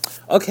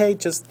Okay,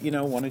 just,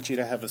 wanted you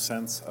to have a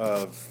sense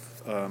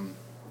of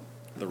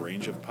the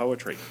range of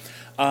poetry.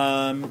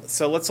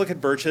 So let's look at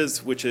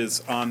Birches, which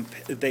is on,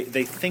 they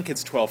think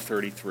it's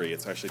 1233.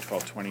 It's actually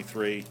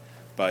 1223,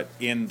 but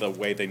in the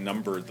way they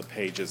numbered the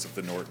pages of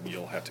the Norton,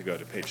 you'll have to go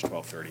to page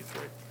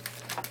 1233.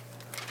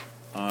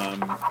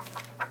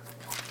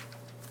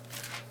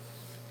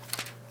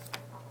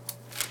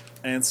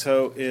 And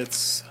so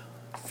it's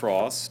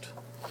Frost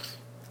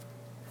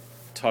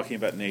talking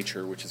about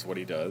nature, which is what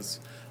he does,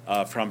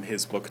 from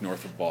his book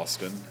North of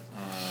Boston.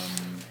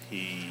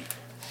 He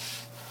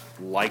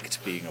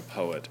liked being a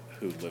poet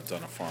who lived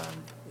on a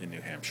farm in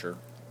New Hampshire,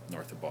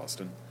 north of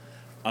Boston.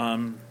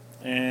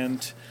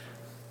 And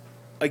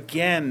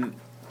again,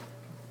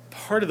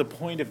 part of the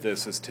point of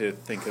this is to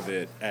think of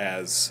it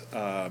as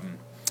a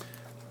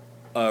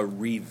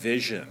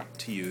revision,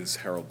 to use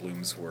Harold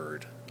Bloom's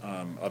word,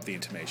 of the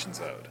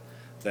Intimations Ode.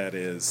 That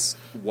is,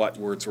 what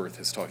Wordsworth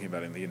is talking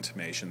about in the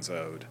Intimations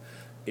Ode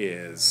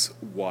is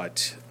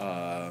what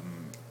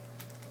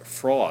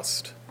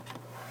Frost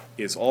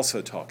is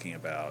also talking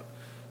about,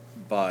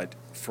 but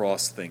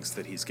Frost thinks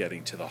that he's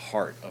getting to the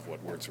heart of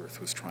what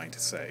Wordsworth was trying to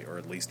say, or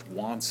at least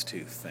wants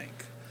to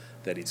think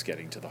that he's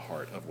getting to the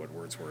heart of what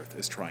Wordsworth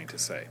is trying to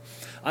say.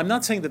 I'm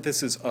not saying that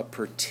this is a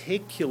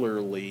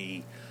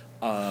particularly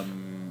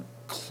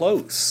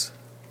close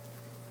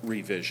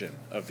revision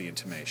of the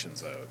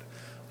Intimations Ode.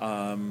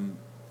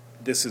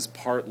 This is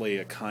partly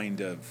a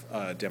kind of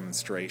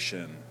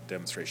demonstration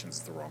is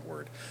the wrong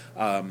word,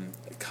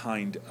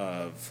 kind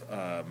of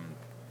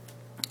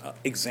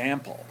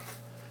example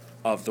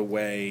of the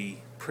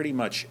way pretty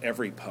much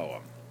every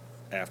poem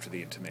after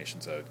the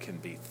Intimations Ode can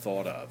be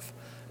thought of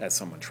as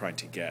someone trying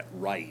to get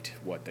right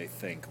what they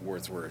think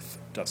Wordsworth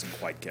doesn't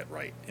quite get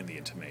right in the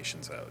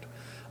Intimations Ode.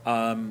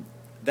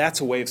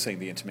 That's a way of saying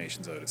the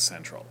Intimations Ode is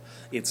central.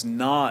 It's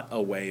not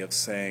a way of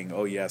saying,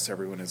 oh yes,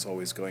 everyone is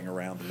always going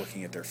around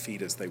looking at their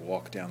feet as they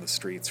walk down the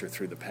streets or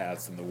through the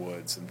paths in the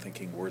woods and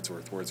thinking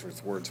Wordsworth,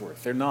 Wordsworth,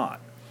 Wordsworth. They're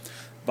not.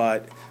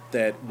 But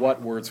that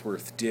what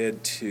Wordsworth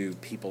did to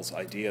people's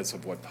ideas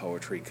of what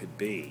poetry could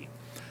be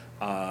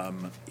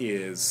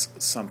is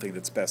something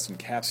that's best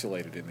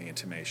encapsulated in the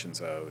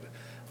Intimations Ode,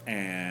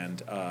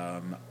 and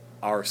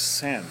our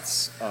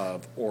sense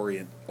of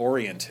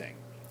orienting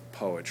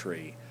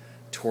poetry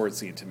towards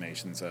the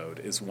Intimations Ode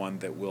is one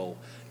that will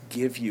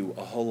give you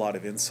a whole lot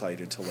of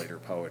insight into later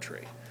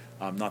poetry.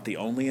 Not the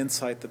only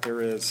insight that there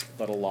is,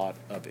 but a lot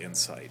of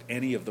insight.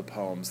 Any of the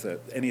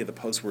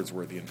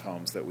post-Wordsworthian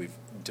poems that we've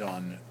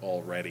done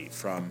already,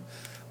 from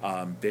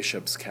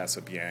Bishop's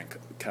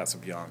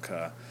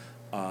Casabianca,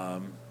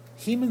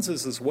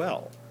 Hemans' as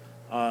well,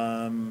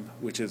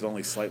 which is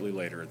only slightly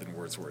later than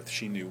Wordsworth.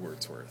 She knew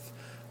Wordsworth.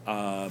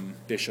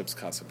 Bishop's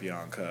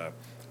Casabianca,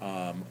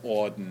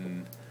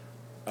 Auden,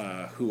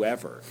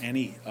 whoever,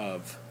 any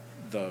of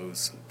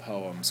those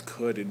poems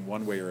could, in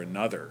one way or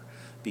another,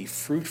 be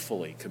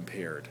fruitfully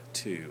compared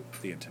to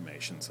the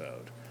Intimations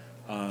Ode.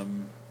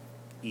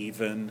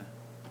 Even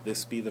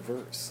this be the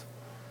verse.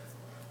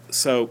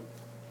 So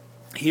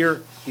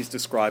here he's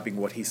describing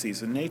what he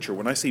sees in nature.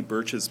 When I see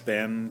Birches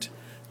bend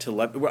to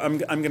left, I'm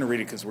going to read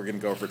it because we're going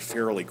to go over it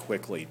fairly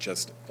quickly,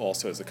 just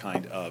also as a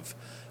kind of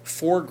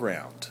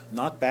foreground,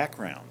 not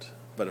background,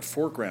 but a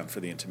foreground for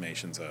the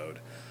Intimations Ode,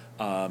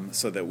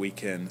 so that we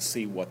can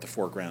see what the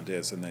foreground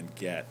is and then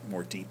get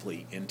more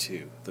deeply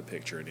into the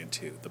picture and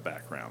into the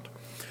background.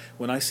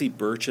 When I see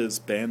birches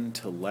bend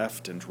to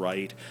left and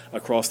right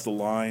across the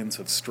lines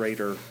of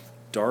straighter,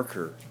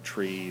 darker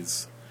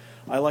trees,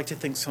 I like to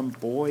think some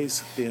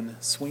boy's been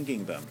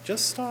swinging them.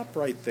 Just stop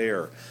right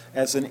there.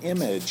 As an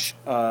image,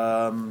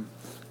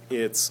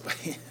 it's,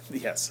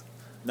 yes,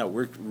 no,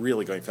 we're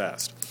really going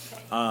fast.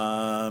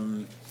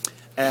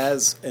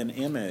 As an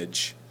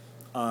image,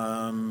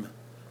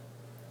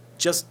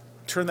 just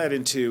turn that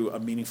into a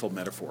meaningful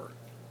metaphor.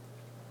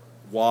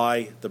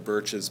 Why the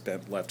birches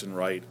bent left and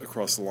right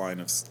across the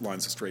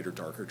lines of straighter,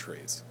 darker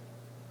trees.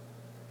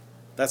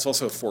 That's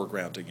also a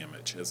foregrounding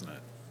image, isn't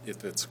it?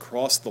 If it's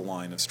across the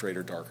line of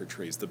straighter, darker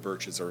trees, the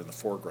birches are in the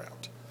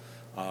foreground.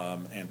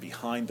 And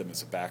behind them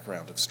is a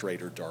background of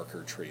straighter,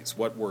 darker trees.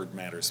 What word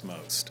matters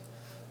most?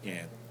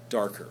 And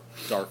darker.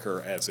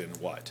 Darker as in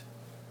what?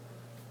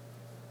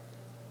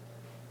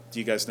 Do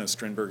you guys know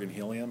Strindberg and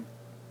helium?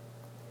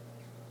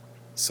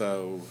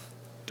 So,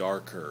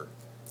 darker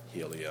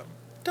helium.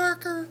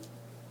 Darker.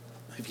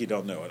 If you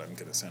don't know it, I'm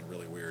going to sound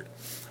really weird.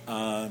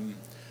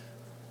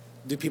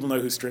 Do people know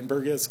who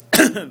Strindberg is?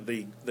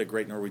 the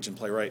great Norwegian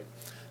playwright.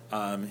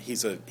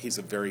 He's a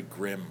very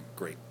grim,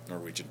 great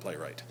Norwegian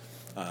playwright.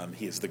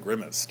 He is the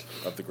grimmest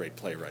of the great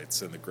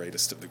playwrights and the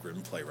greatest of the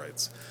grim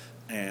playwrights.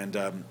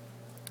 And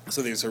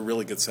so there's a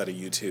really good set of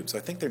YouTubes. I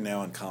think they're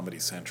now on Comedy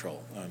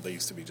Central. They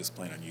used to be just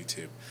playing on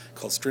YouTube,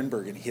 called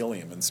Strindberg and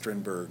Helium. And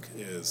Strindberg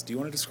is... Do you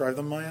want to describe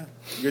them, Maya?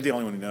 You're the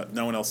only one who knows.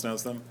 No one else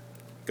knows them?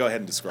 Go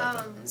ahead and describe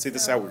them. See,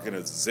 this is how we're going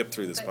to zip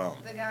through this poem.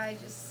 The guy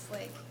just,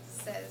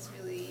 says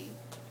really...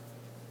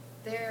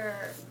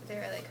 They're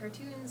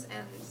cartoons,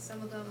 and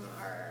some of them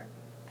are,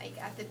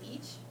 at the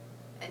beach,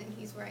 and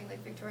he's wearing,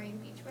 Victorian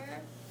beachwear.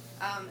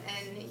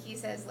 And he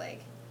says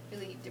like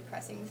really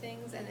depressing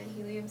things, and then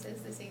helium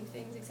says the same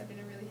things except in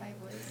a really high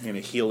voice. In a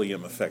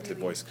helium-affected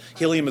Really voice. fun.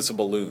 Helium is a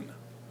balloon.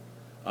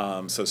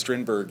 So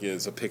Strindberg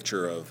is a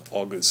picture of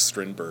August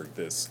Strindberg,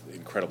 this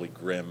incredibly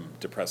grim,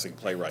 depressing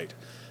playwright.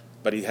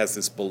 But he has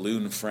this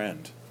balloon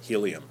friend,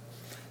 helium.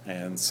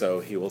 And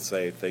so he will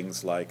say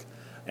things like,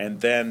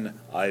 and then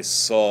I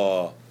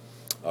saw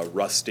a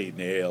rusty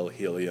nail,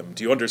 helium.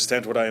 Do you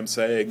understand what I am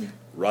saying?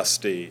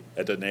 Rusty,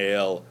 and a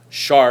nail,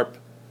 sharp,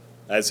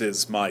 as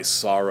is my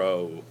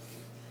sorrow,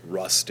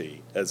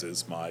 rusty, as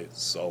is my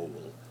soul.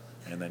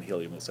 And then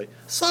helium will say,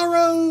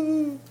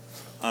 sorrow!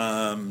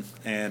 And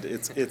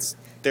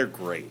they're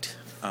great.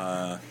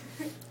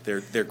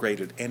 They're great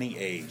at any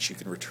age. You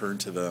can return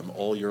to them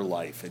all your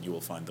life, and you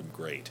will find them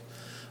great.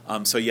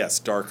 So yes,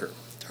 darker.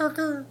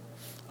 Darker.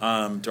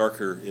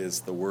 Darker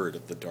is the word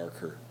of the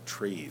darker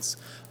trees.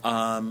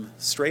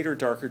 Straighter,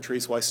 darker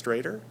trees. Why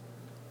straighter?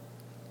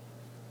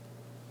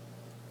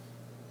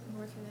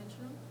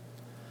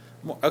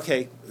 More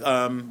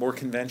conventional? More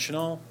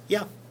conventional.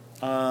 Yeah.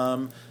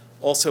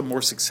 Also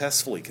more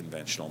successfully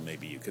conventional,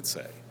 maybe you could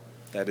say.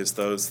 That is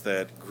those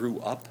that grew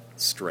up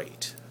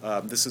straight.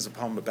 This is a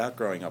poem about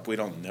growing up. We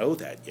don't know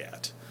that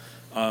yet,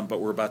 but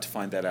we're about to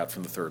find that out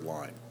from the third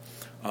line.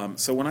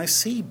 So when I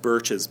see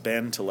birches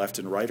bend to left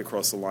and right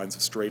across the lines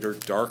of straighter,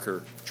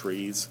 darker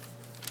trees,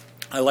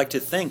 I like to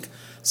think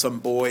some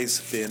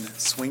boy's been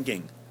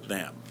swinging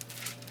them.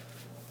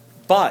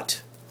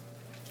 But,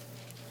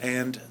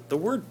 and the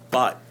word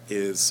but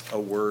is a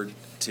word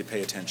to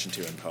pay attention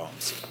to in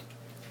poems.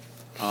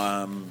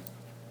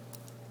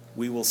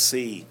 We will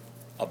see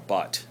a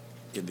but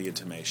in the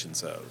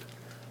Intimations Ode.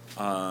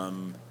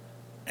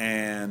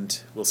 And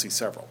we'll see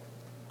several.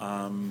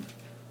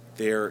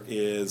 There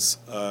is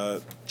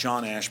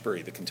John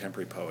Ashbery, the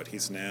contemporary poet.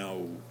 He's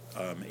now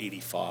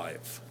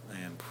 85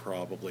 and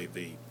probably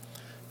the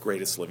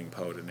greatest living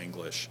poet in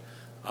English.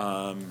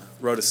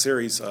 Wrote a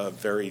series of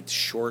very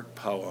short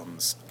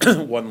poems,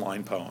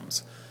 one-line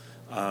poems,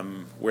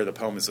 where the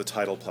poem is a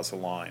title plus a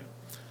line.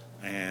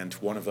 And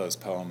one of those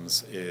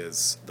poems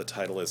the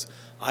title is,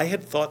 I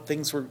had thought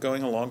things were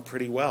going along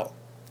pretty well.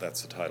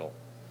 That's the title.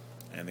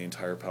 And the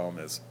entire poem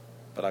is,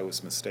 but I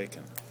was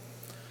mistaken.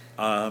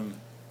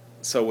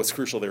 So what's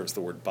crucial there is the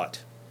word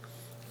but.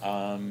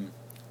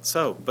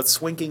 But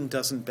swinging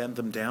doesn't bend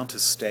them down to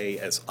stay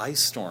as ice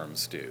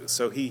storms do.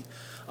 So he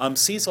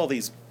sees all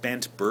these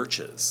bent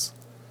birches,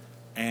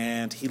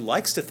 and he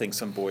likes to think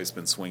some boy's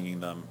been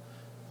swinging them,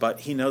 but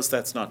he knows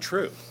that's not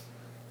true.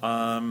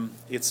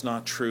 It's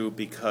not true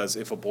because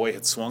if a boy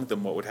had swung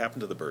them, what would happen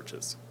to the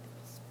birches?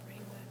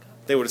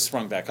 They would have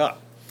sprung back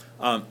up.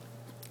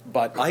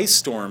 But ice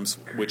storms,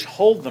 which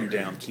hold them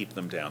down, keep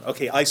them down.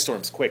 Okay, ice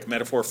storms, quick.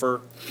 Metaphor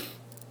for?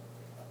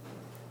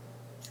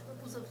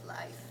 Troubles of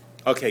life.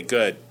 Okay,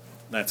 good.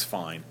 That's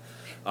fine.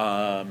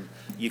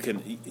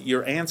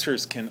 Your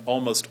answers can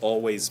almost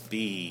always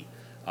be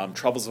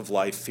troubles of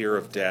life, fear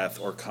of death,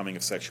 or coming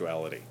of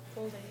sexuality.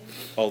 Old age.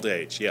 Old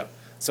age, yeah.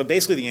 So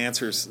basically the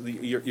answers,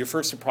 your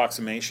first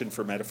approximation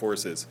for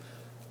metaphors is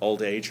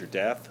old age or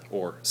death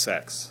or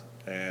sex.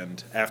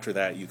 And after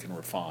that you can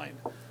refine.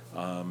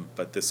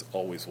 But this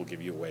always will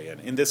give you a way in.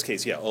 In this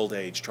case, yeah, old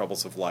age,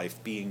 troubles of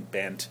life, being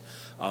bent,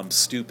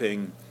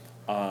 stooping,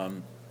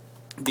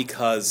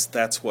 because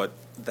that's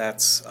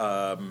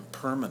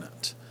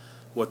permanent.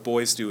 What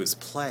boys do is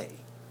play.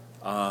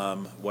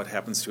 What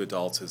happens to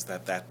adults is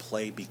that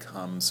play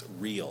becomes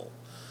real.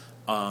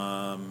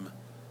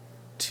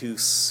 Too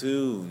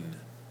soon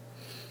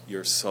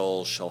your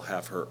soul shall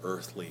have her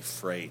earthly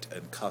freight,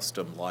 and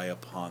custom lie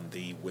upon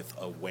thee with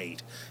a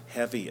weight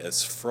heavy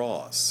as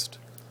frost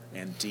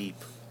and deep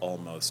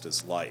almost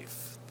as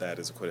life. That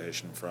is a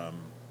quotation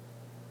from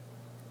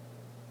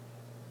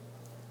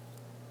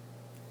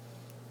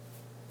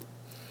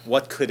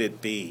what could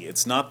it be?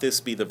 It's not this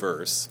be the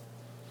verse.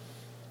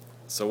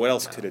 So what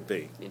else could it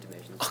be?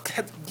 Intimations. Oh,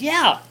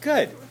 yeah,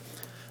 good.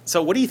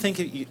 So what do you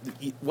think?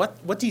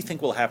 What do you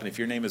think will happen if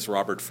your name is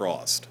Robert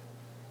Frost,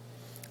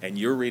 and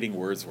you're reading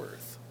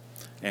Wordsworth,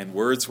 and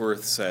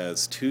Wordsworth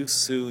says, "Too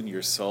soon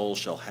your soul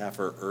shall have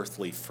her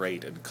earthly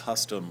freight, and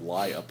custom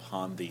lie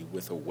upon thee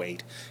with a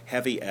weight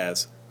heavy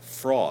as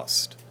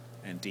frost,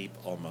 and deep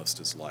almost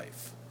as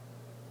life."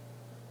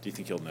 Do you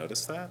think you'll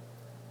notice that?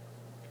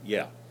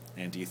 Yeah.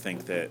 And do you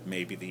think that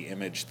maybe the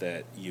image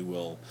that you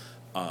will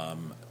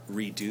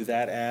redo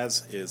that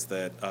as is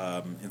that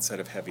instead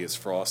of heavy as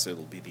frost,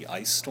 it'll be the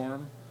ice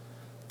storm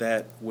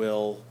that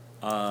will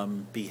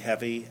be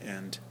heavy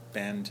and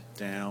bend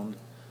down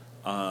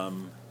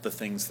the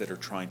things that are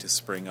trying to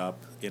spring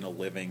up in a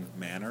living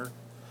manner?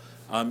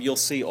 You'll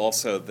see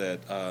also that,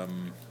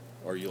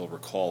 or you'll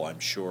recall, I'm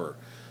sure,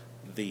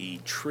 the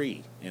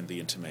tree in the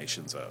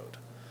Intimations Ode.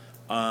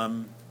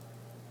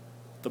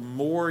 The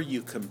more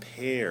you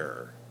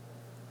compare,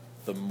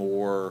 the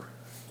more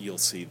you'll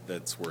see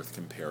that's worth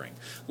comparing.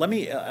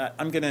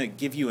 I'm going to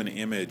give you an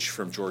image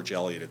from George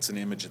Eliot. It's an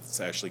image that's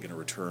actually going to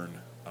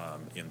return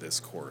in this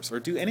course. Or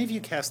do any of you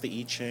cast the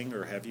I Ching,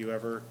 or have you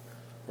ever?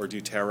 Or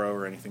do tarot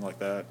or anything like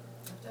that?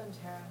 I've done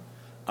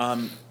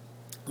tarot.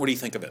 What do you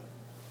think of it?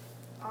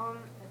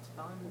 It's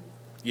fun.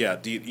 Yeah,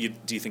 do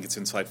you think it's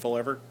insightful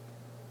ever?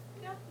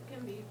 Yeah, it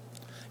can be.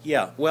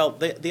 Yeah, well,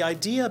 the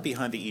idea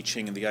behind the I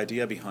Ching and the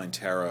idea behind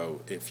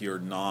tarot, if you're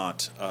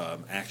not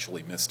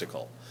actually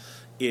mystical,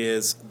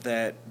 is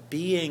that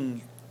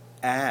being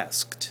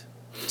asked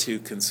to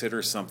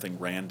consider something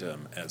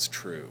random as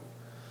true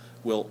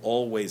will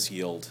always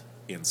yield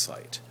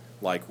insight,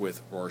 like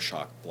with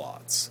Rorschach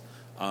blots.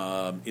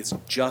 It's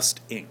just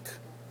ink,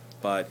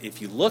 but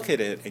if you look at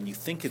it and you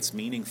think it's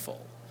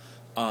meaningful,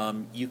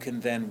 you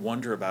can then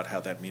wonder about how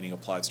that meaning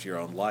applies to your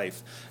own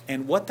life.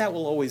 And what that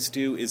will always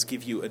do is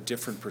give you a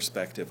different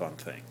perspective on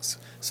things.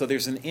 So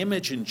there's an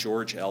image in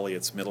George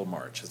Eliot's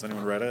Middlemarch. Has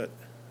anyone read it?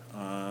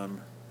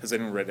 Has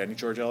anyone read any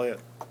George Eliot?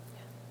 Yeah.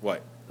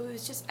 What? It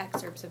was just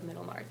excerpts of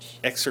Middlemarch.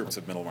 Excerpts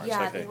of Middlemarch.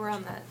 Yeah, okay. they were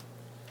on that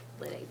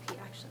lit AP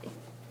actually.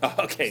 Oh,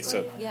 okay,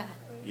 so Yeah.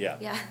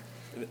 yeah.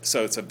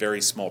 So it's a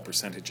very small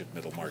percentage of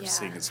Middlemarch, Yeah.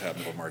 seeing as how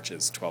Middlemarch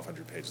is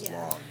 1,200 pages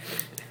Yeah. long.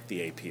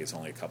 The AP is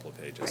only a couple of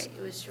pages. Right,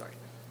 it was short.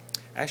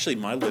 Actually,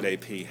 my lit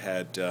AP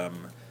had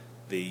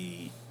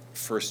the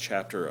first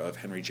chapter of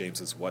Henry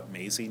James's What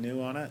Maisie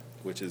Knew on it,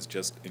 which is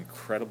just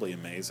incredibly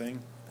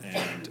amazing,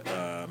 and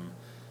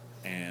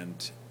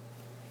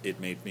it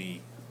made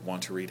me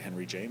want to read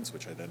Henry James,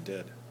 which I then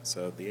did.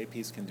 So the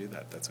APs can do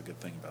that. That's a good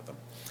thing about them.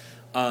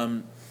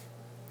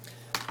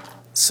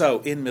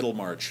 So in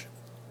Middlemarch,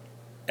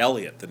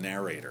 Eliot, the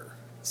narrator,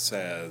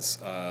 says,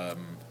 a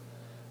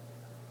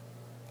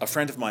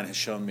friend of mine has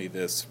shown me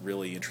this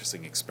really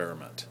interesting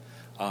experiment.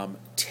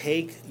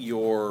 Take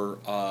your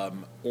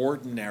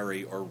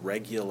ordinary or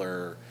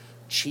regular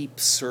cheap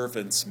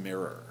servant's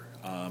mirror,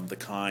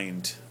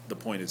 the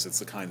point is it's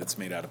the kind that's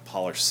made out of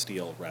polished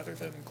steel rather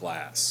than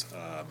glass.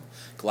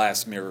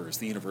 Glass mirrors,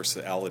 the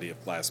universality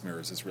of glass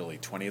mirrors is really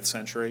 20th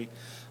century,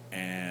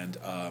 and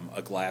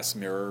a glass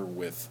mirror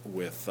with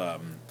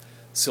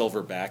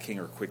silver backing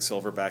or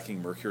quicksilver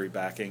backing, mercury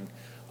backing,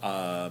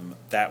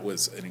 that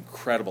was an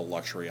incredible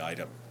luxury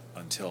item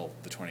until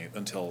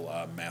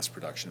mass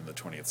production in the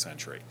 20th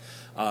century.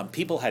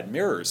 People had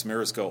mirrors.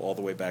 Mirrors go all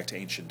the way back to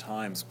ancient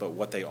times, but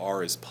what they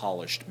are is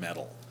polished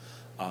metal.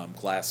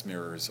 Glass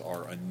mirrors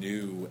are a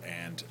new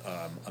and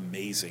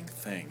amazing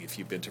thing. If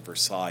you've been to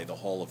Versailles, the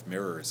Hall of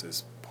Mirrors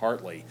is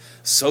partly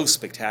so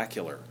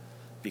spectacular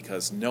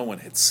because no one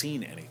had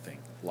seen anything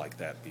like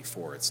that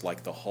before. It's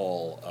like the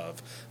hall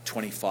of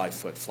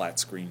 25-foot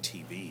flat-screen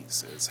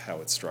TVs is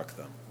how it struck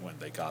them when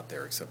they got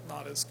there, except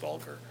not as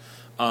vulgar.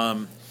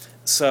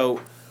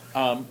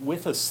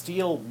 With a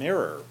steel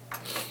mirror,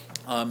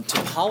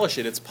 to polish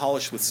it, it's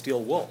polished with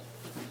steel wool.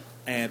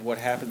 And what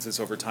happens is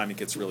over time it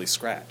gets really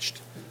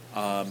scratched.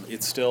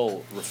 It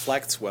still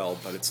reflects well,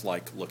 but it's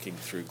like looking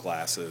through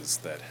glasses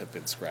that have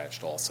been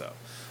scratched also.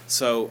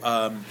 So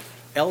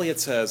Eliot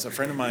says, a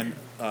friend of mine,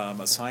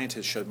 a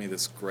scientist, showed me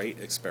this great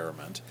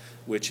experiment,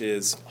 which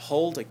is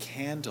hold a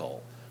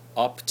candle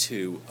up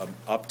to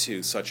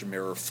such a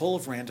mirror full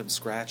of random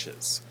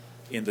scratches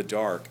in the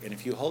dark, and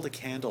if you hold a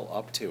candle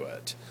up to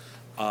it,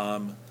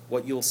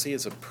 what you'll see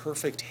is a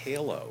perfect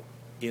halo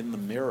in the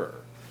mirror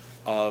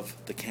of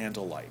the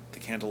candlelight. The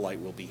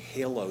candlelight will be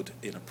haloed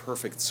in a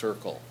perfect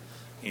circle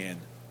in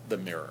the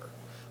mirror.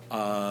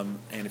 And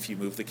if you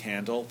move the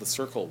candle, the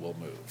circle will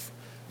move.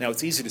 Now,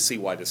 it's easy to see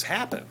why this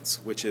happens,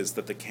 which is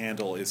that the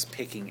candle is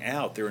picking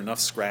out, there are enough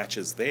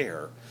scratches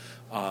there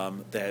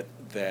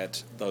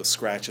that those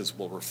scratches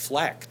will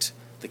reflect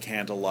the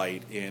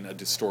candlelight in a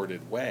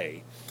distorted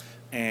way.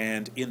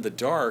 And in the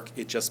dark,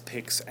 it just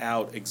picks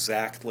out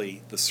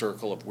exactly the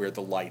circle of where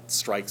the light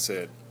strikes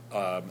it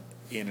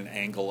in an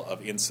angle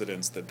of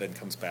incidence that then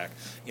comes back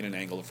in an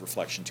angle of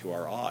reflection to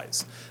our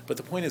eyes. But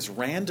the point is,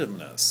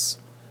 randomness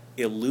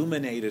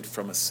illuminated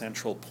from a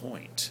central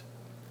point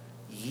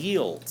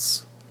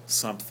yields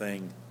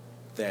something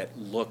that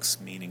looks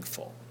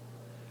meaningful.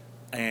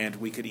 And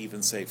we could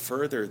even say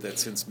further that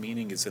since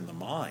meaning is in the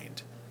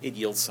mind, it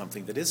yields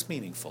something that is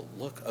meaningful.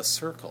 Look, a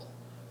circle.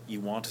 You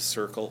want a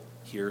circle,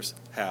 here's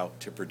how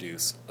to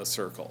produce a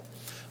circle.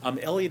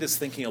 Eliot is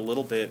thinking a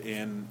little bit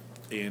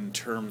in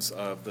terms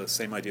of the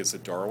same ideas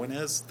that Darwin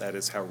is, that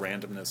is how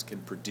randomness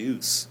can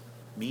produce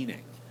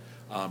meaning.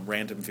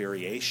 Random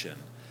variation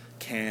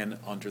can,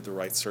 under the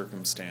right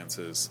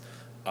circumstances,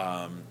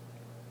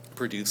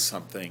 produce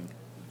something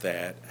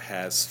that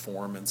has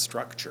form and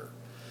structure.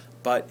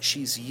 But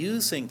she's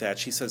using that,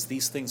 she says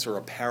these things are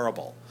a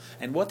parable.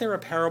 And what they're a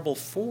parable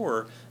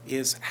for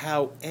is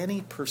how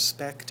any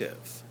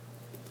perspective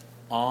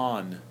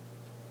on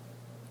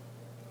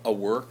a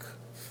work,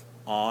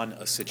 on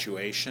a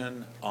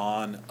situation,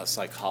 on a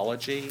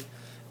psychology,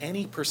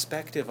 any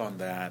perspective on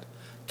that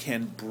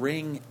can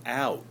bring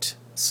out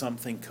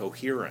something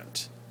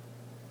coherent.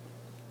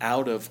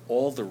 Out of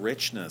all the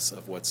richness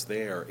of what's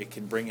there, it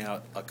can bring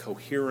out a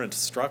coherent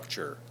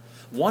structure,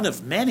 one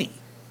of many,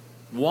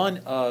 one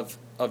of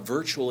a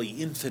virtually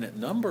infinite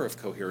number of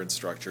coherent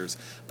structures,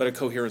 but a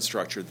coherent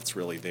structure that's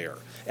really there.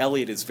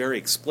 Eliot is very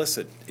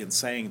explicit in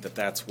saying that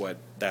that's what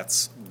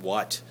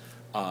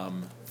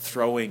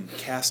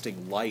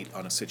casting light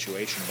on a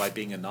situation by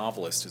being a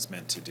novelist is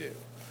meant to do.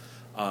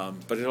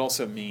 But it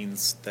also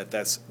means that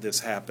this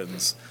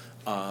happens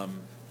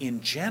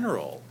in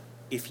general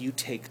if you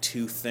take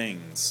two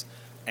things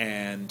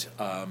and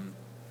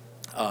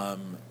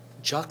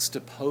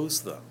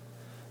juxtapose them.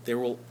 There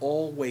will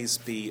always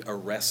be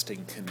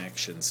arresting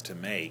connections to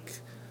make,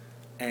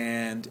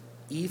 and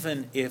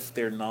even if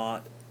they're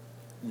not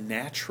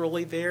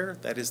naturally there,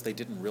 that is, they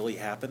didn't really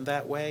happen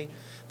that way,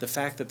 the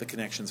fact that the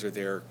connections are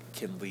there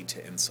can lead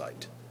to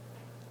insight.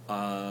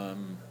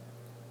 And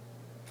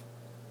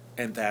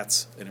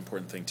that's an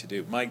important thing to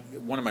do.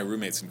 One of my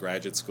roommates in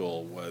graduate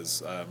school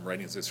was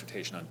writing his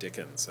dissertation on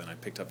Dickens, and I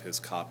picked up his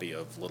copy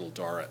of Little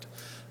Dorrit,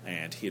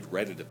 and he had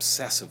read it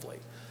obsessively.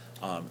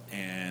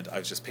 And I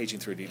was just paging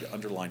through it. He'd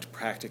underlined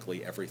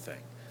practically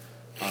everything.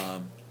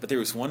 But there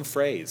was one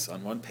phrase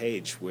on one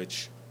page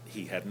which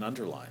he hadn't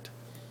underlined.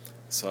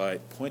 So I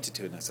pointed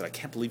to it and I said, I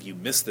can't believe you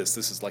missed this.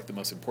 This is like the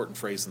most important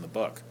phrase in the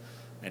book.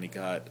 And he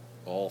got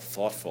all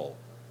thoughtful.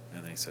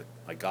 And then he said,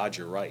 my God,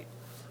 you're right.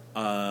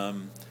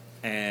 The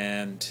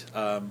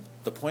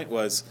point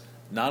was,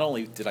 not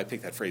only did I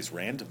pick that phrase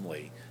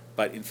randomly,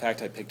 but in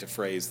fact I picked a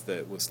phrase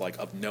that was like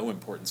of no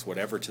importance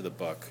whatever to the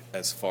book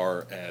as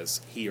far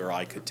as he or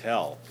I could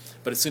tell.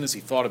 But as soon as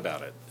he thought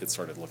about it, it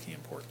started looking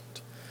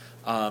important.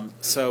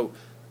 So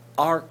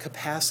our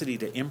capacity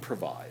to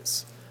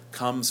improvise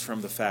comes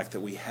from the fact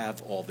that we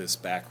have all this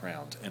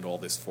background and all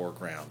this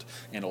foreground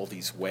and all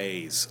these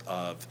ways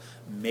of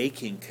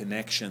making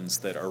connections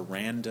that are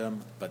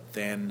random, but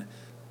then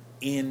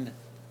in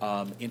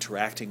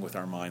interacting with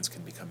our minds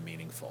can become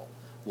meaningful,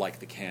 like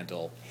the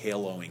candle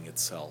haloing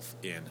itself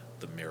in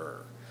the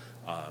mirror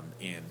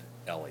in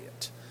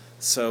Eliot.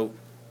 So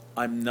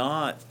I'm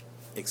not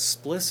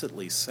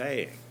explicitly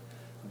saying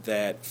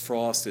that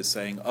Frost is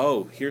saying,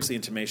 oh, here's the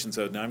Intimations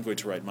Ode, now I'm going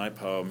to write my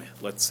poem,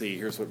 let's see,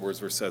 here's what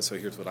Wordsworth says, so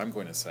here's what I'm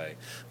going to say.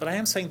 But I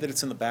am saying that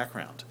it's in the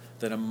background,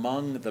 that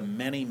among the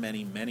many,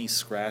 many, many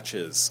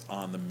scratches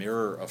on the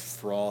mirror of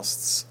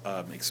Frost's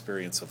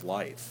experience of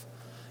life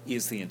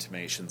is the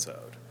Intimations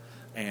Ode.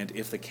 And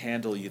if the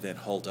candle you then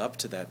hold up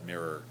to that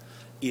mirror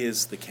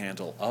is the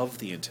candle of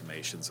the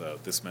Intimations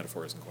Ode, this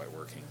metaphor isn't quite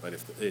working, but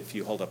if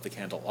you hold up the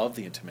candle of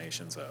the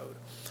Intimations Ode,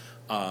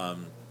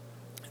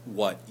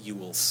 what you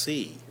will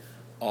see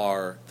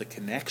are the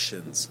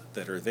connections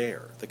that are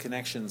there. The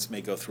connections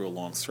may go through a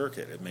long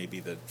circuit. It may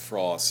be that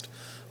Frost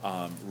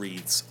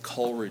reads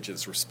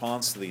Coleridge's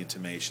response to the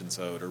Intimations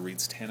Ode or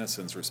reads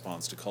Tennyson's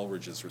response to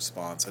Coleridge's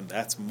response, and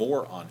that's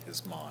more on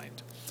his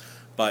mind.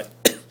 But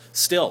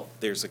still,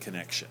 there's a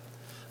connection.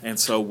 And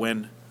so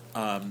when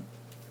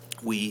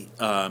we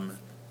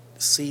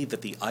see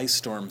that the ice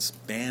storms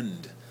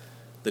bend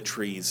the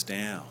trees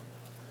down,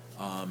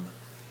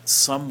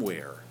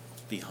 somewhere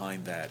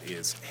behind that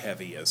is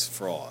heavy as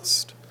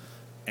frost.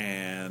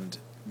 And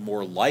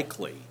more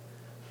likely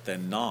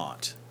than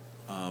not,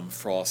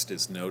 Frost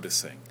is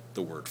noticing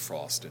the word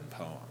frost in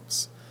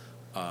poems.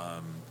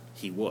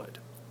 He would.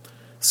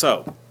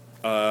 So,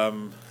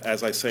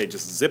 as I say,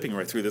 just zipping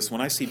right through this,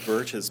 when I see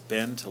birches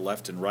bend to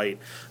left and right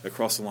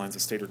across the lines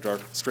of straighter,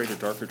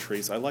 darker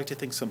trees, I like to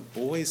think some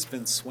boy's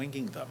been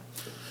swinging them.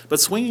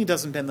 But swinging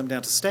doesn't bend them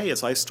down to stay,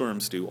 as ice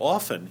storms do.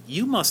 Often,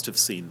 you must have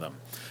seen them,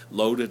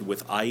 loaded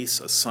with ice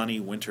a sunny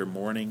winter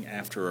morning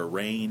after a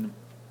rain.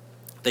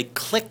 They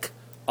click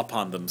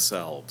upon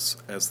themselves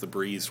as the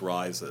breeze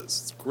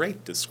rises. It's a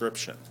great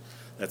description,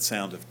 that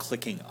sound of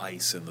clicking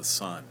ice in the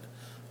sun.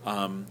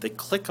 They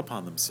click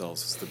upon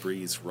themselves as the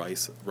breeze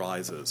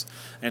rises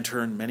and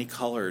turn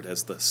many-colored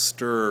as the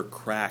stir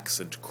cracks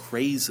and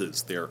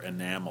crazes their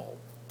enamel.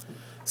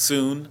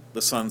 Soon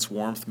the sun's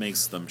warmth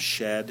makes them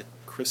shed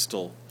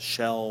crystal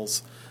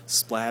shells,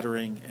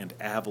 splattering and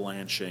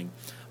avalanching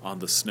on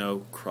the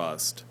snow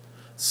crust.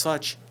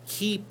 Such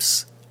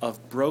heaps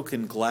of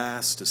broken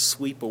glass to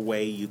sweep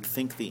away you'd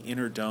think the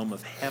inner dome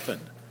of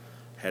heaven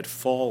had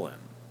fallen.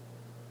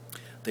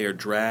 They are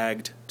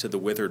dragged to the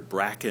withered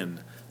bracken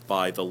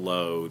by the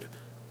load,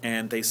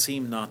 and they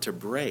seem not to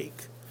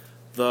break,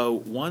 though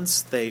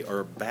once they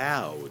are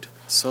bowed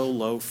so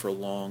low for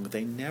long,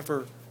 they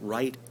never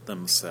right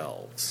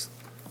themselves.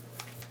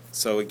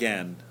 So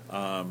again,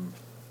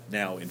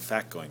 now in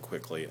fact going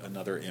quickly,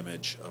 another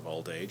image of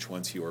old age.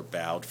 Once you are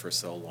bowed for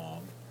so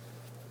long,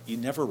 you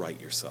never right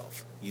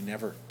yourself. You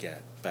never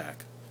get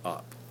back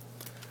up.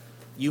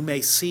 You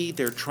may see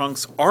their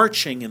trunks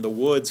arching in the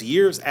woods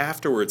years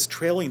afterwards,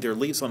 trailing their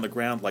leaves on the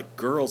ground like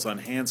girls on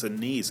hands and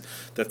knees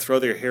that throw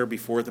their hair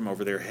before them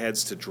over their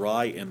heads to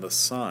dry in the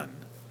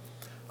sun.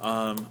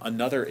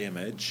 Another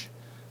image,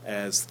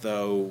 as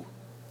though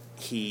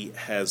he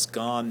has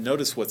gone.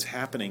 Notice what's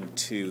happening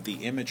to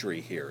the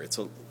imagery here. It's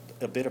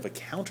a bit of a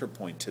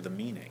counterpoint to the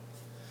meaning,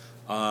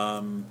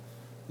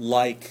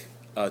 like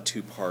a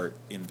two-part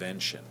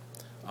invention.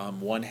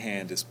 One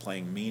hand is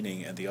playing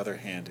meaning, and the other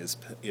hand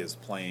is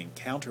playing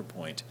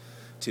counterpoint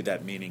to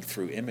that meaning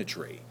through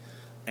imagery,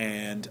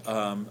 and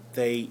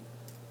they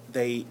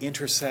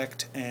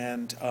intersect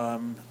and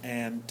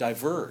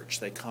diverge.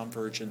 They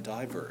converge and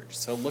diverge.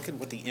 So look at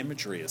what the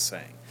imagery is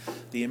saying.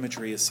 The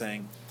imagery is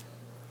saying,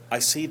 I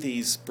see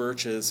these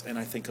birches and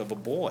I think of a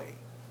boy.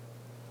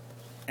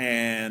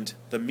 And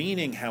the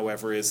meaning,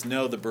 however, is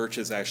no, the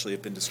birches actually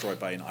have been destroyed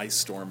by an ice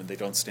storm, and they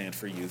don't stand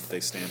for youth, they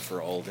stand for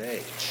old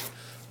age.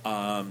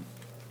 And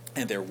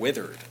they're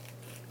withered.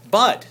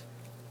 But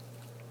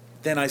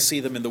then I see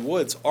them in the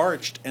woods,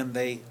 arched, and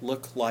they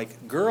look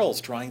like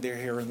girls drying their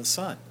hair in the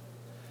sun.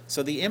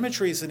 So the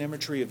imagery is an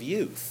imagery of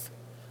youth,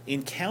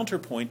 in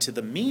counterpoint to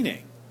the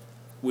meaning,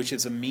 which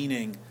is a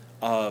meaning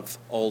of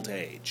old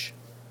age.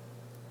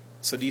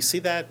 So do you see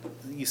that?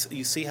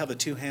 You see how the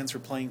two hands are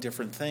playing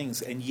different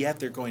things, and yet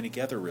they're going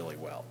together really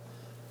well,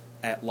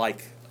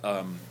 like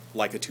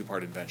a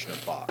two-part invention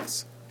of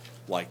Bach's,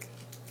 like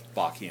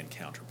Bachian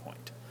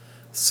counterpoint.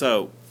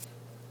 So,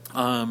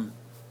 but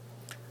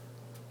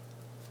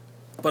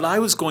I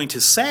was going to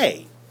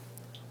say,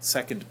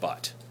 second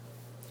but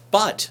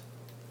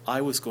I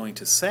was going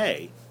to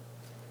say,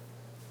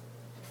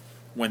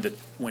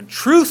 when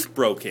truth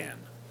broke in,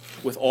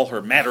 with all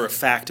her matter of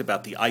fact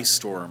about the ice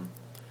storm,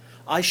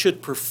 I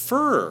should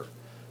prefer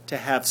to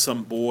have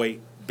some boy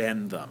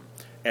bend them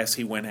as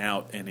he went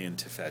out and in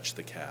to fetch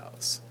the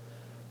cows.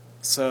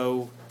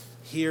 So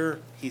here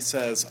he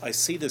says, I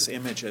see this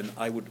image and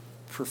I would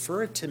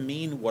prefer it to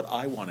mean what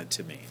I want it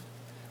to mean,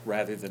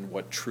 rather than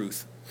what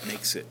truth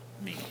makes it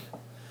mean.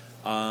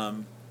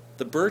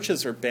 The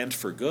birches are bent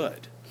for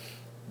good,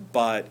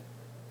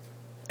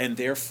 and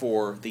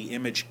therefore the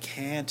image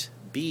can't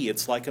be,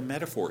 it's like a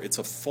metaphor. It's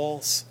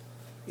false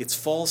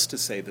to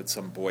say that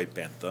some boy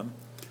bent them,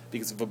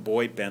 because if a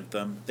boy bent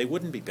them, they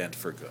wouldn't be bent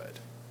for good.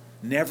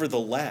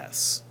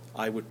 Nevertheless,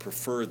 I would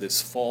prefer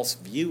this false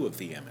view of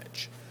the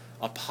image,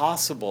 a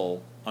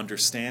possible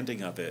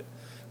understanding of it,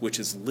 which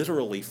is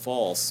literally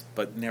false,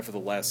 but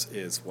nevertheless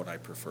is what I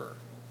prefer.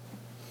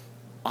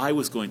 I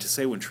was going to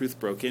say, when truth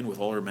broke in with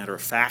all her matter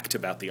of fact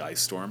about the ice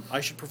storm,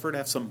 I should prefer to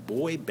have some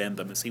boy bend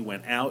them as he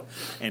went out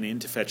and in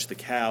to fetch the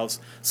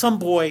cows. Some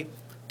boy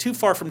too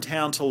far from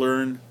town to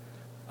learn.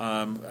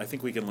 I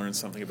think we can learn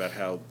something about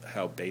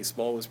how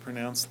baseball was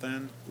pronounced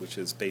then, which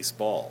is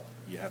baseball.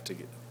 You have to,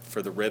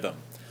 for the rhythm,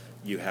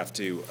 you have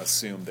to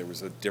assume there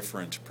was a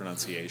different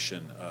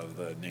pronunciation of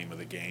the name of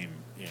the game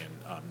in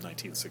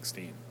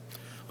 1916.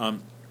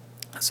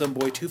 Some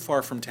boy too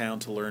far from town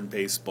to learn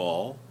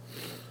baseball,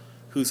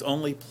 whose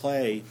only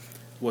play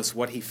was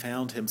what he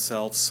found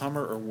himself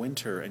summer or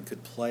winter and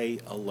could play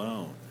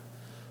alone.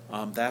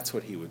 That's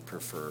what he would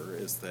prefer,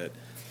 is that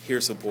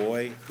here's a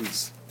boy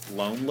who's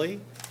lonely,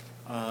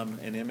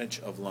 an image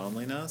of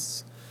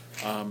loneliness,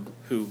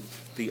 who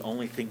the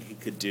only thing he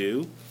could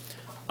do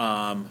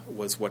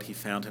was what he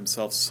found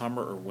himself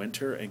summer or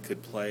winter and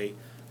could play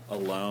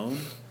alone.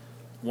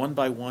 One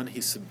by one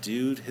he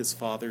subdued his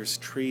father's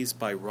trees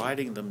by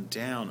riding them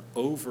down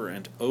over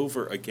and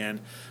over again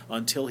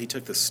until he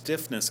took the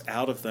stiffness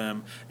out of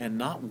them, and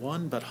not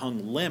one but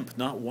hung limp,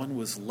 not one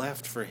was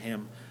left for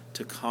him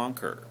to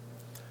conquer.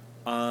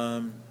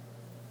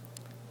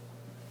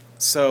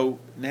 So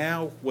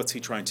now what's he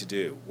trying to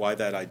do? Why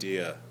that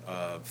idea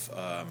of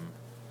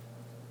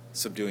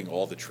subduing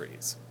all the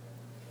trees?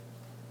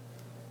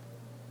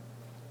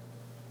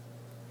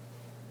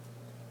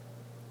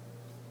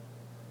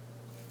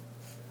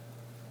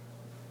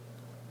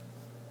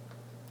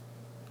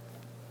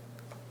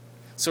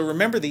 So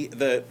remember,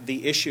 the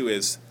issue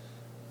is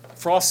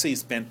Frost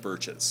sees bent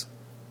birches.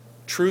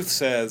 Truth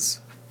says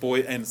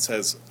boy, and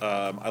says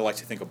I like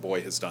to think a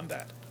boy has done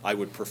that. I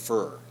would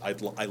prefer. I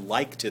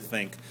like to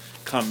think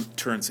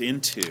turns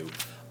into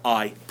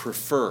I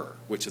prefer,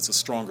 which is a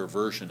stronger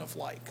version of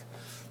like.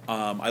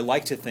 I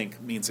like to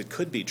think means it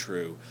could be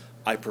true.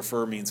 I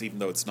prefer means even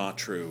though it's not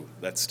true,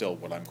 that's still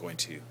what I'm going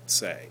to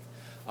say.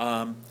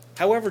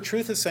 However,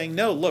 truth is saying,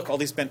 no, look, all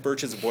these bent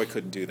birches, a boy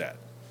couldn't do that.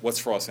 What's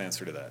Frost's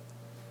answer to that?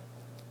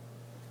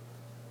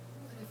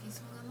 What if he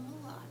swung on them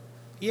a lot?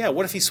 Yeah,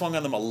 what if he swung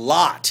on them a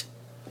lot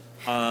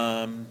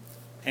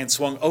and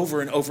swung over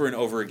and over and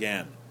over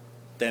again?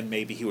 Then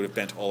maybe he would have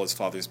bent all his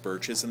father's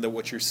birches. And that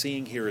what you're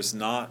seeing here is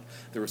not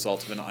the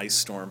result of an ice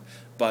storm,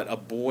 but a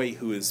boy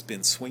who has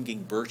been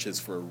swinging birches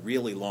for a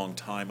really long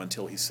time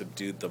until he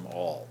subdued them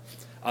all.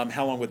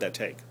 How long would that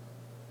take?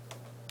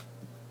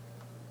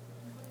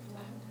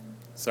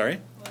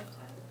 Sorry?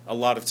 A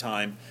lot of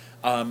time.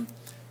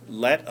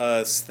 Let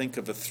us think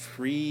of a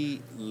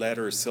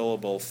 3-letter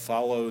syllable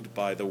followed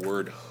by the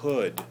word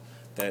hood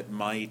that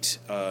might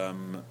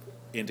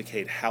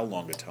indicate how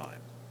long a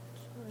time.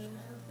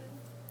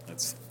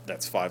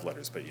 That's 5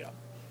 letters, but yeah.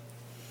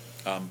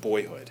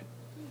 Boyhood.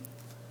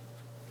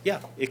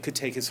 Yeah, it could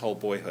take his whole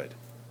boyhood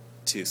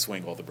to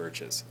swing all the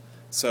birches.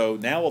 So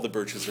now all the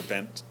birches are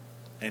bent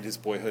and his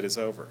boyhood is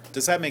over.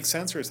 Does that make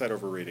sense, or is that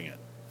overreading it?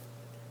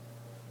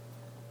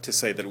 To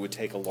say that it would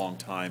take a long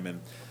time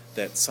and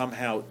that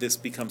somehow this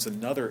becomes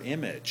another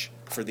image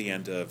for the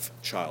end of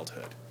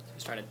childhood.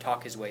 He's trying to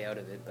talk his way out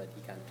of it, but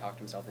he kind of talked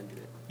himself into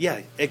it.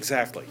 Yeah,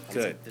 exactly. And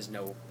Good. There's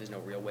no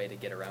real way to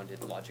get around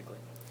it logically.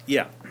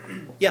 Yeah,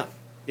 yeah.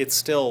 It's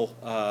still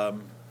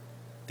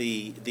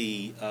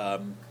the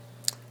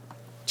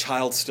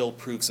child still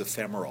proves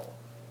ephemeral,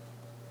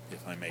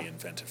 if I may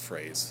invent a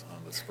phrase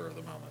on the spur of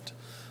the moment.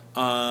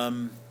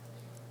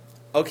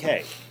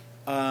 Okay.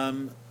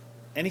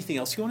 Anything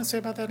else you want to say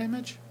about that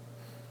image?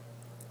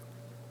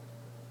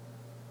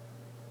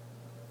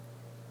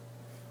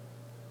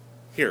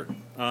 Here.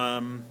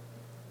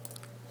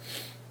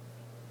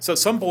 So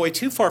some boy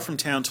too far from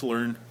town to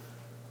learn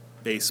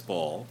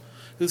baseball,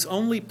 whose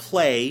only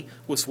play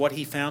was what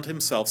he found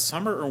himself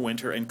summer or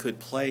winter and could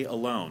play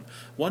alone.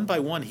 One by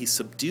one he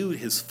subdued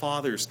his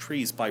father's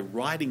trees by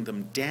riding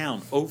them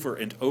down over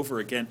and over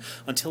again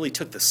until he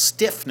took the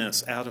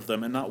stiffness out of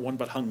them, and not one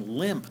but hung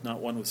limp, not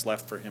one was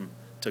left for him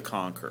to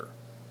conquer.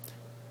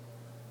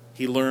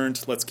 He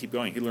learned, let's keep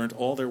going, he learned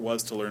all there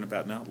was to learn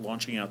about not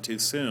launching out too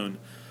soon,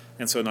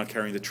 and so not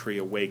carrying the tree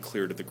away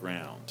clear to the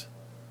ground.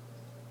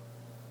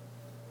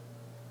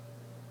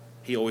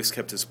 He always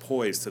kept his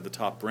poise to the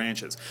top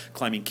branches,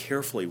 climbing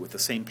carefully with the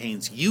same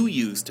pains you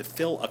use to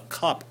fill a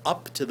cup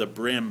up to the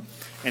brim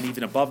and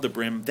even above the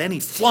brim. Then he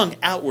flung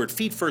outward,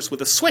 feet first,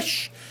 with a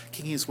swish,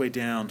 kicking his way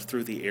down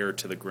through the air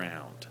to the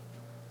ground.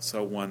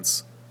 So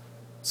was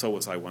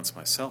I once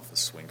myself a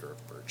swinger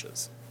of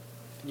birches.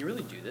 Can you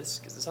really do this?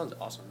 Because it sounds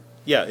awesome.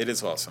 Yeah, it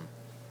is awesome.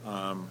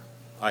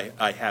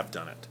 I have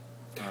done it.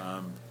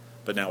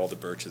 But now all the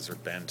birches are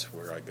bent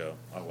where I go.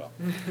 Oh,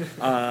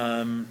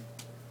 well.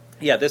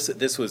 Yeah,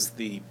 this was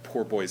the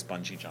poor boy's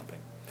bungee jumping.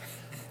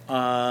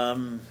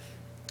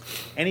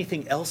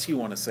 Anything else you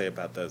want to say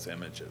about those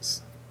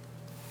images?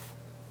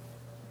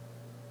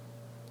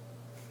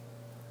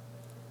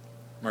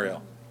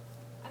 Marielle,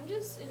 I'm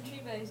just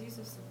intrigued by his use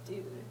of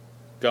subdued.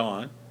 go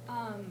on.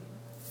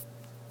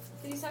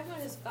 He's talking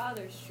about his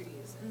father's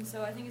trees, and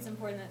so I think it's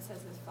important that it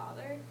says his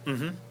father.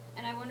 Mm-hmm.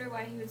 And I wonder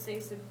why he would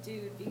say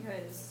subdued,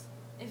 because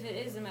if it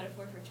is a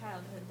metaphor for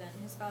childhood, then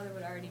his father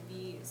would already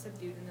be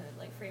subdued in the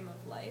frame of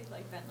life,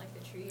 bent like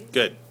the trees.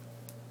 Good.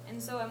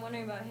 And so I'm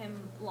wondering about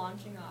him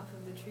launching off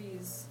of the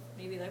trees.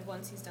 Maybe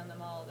once he's done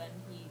them all, then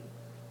he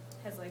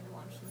has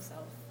launched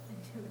himself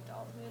into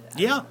adulthood. I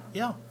don't know.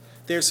 Yeah.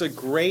 There's a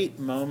great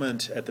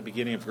moment at the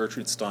beginning of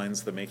Gertrude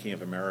Stein's The Making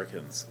of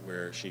Americans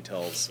where she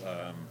tells,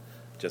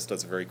 just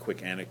does a very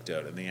quick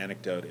anecdote, and the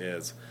anecdote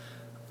is,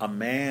 a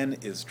man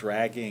is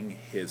dragging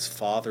his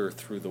father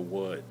through the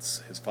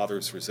woods. His father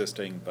is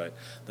resisting, but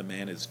the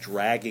man is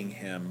dragging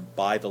him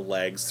by the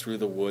legs through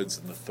the woods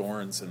and the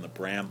thorns and the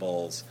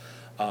brambles.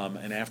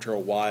 And after a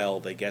while,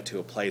 they get to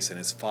a place, and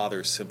his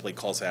father simply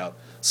calls out,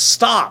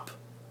 "Stop!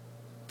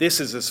 This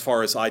is as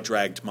far as I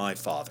dragged my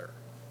father."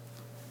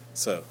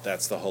 So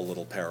that's the whole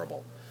little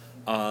parable.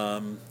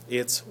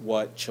 It's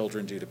what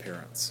children do to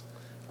parents.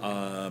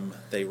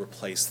 They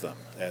replace them.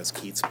 As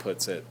Keats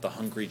puts it, the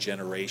hungry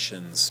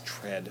generations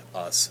tread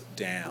us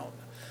down.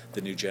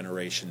 The new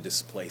generation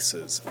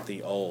displaces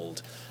the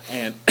old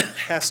and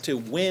has to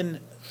win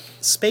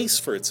space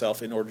for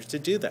itself in order to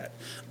do that.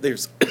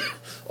 There's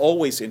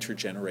always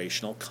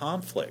intergenerational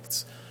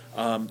conflicts.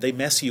 They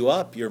mess you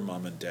up, your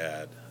mom and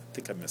dad. I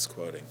think I'm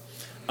misquoting.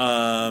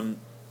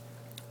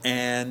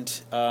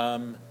 And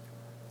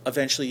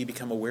eventually you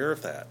become aware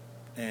of that.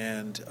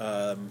 And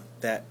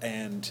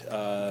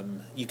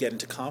you get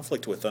into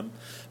conflict with them,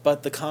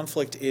 but the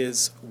conflict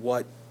is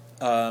what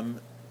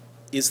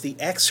is the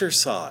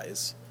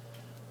exercise,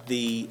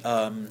 the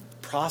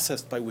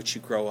process by which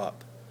you grow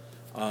up.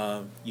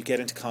 You get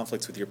into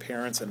conflicts with your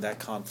parents, and that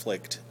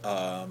conflict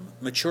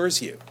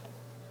matures you,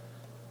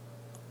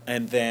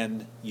 and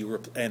then you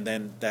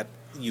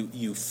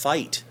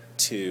fight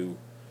to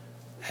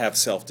have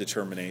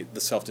the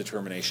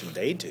self-determination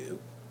they do,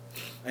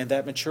 and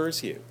that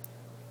matures you.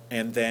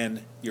 And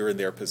then you're in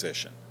their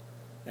position.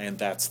 And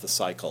that's the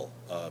cycle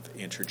of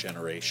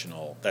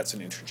that's an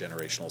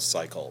intergenerational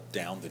cycle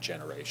down the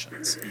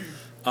generations.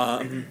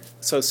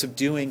 So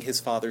subduing his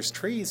father's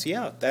trees,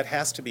 yeah, that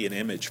has to be an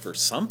image for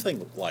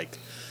something like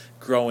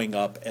growing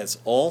up as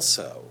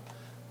also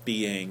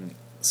being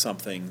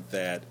something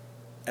that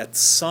at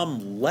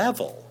some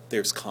level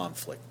there's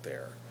conflict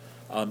there,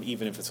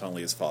 even if it's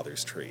only his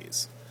father's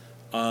trees.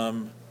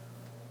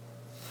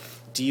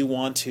 Do you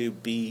want to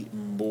be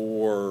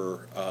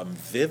more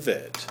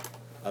vivid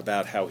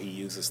about how he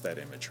uses that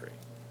imagery?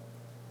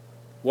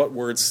 What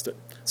words?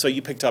 So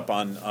you picked up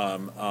on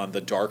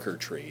the darker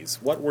trees.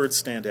 What words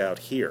stand out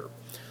here?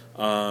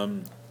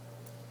 Some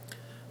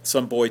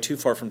boy too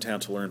far from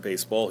town to learn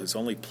baseball, whose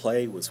only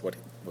play was what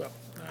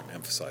I'm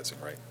emphasizing,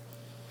 right?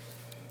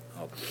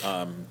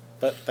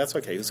 But that's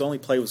okay. Whose only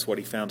play was what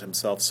he found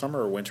himself, summer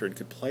or winter, and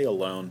could play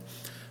alone.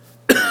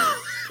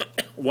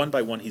 One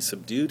by one he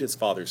subdued his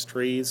father's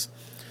trees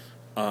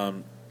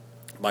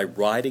by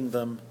riding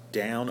them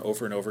down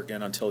over and over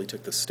again until he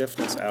took the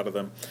stiffness out of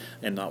them,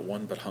 and not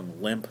one but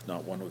hung limp,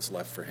 not one was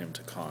left for him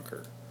to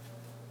conquer.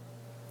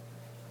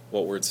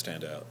 What words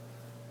stand out?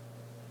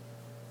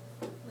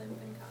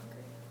 Limp and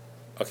conquer.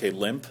 Okay,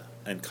 limp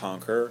and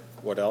conquer.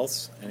 What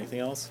else? Anything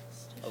else?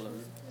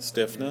 Alone.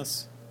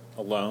 Stiffness.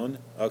 Alone.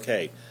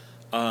 Okay.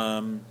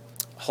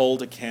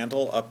 Hold a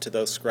candle up to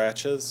those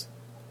scratches.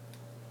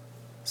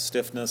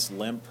 Stiffness,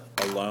 limp,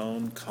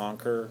 alone,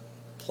 conquer,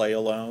 play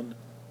alone.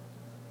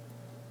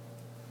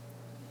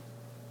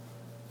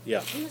 Yeah.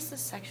 Isn't this the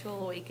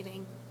sexual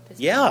awakening This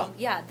Yeah. poem.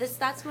 Yeah,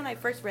 that's when I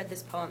first read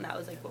this poem. That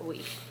was like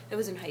it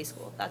was in high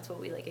school. That's what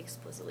we like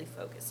explicitly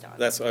focused on.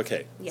 That's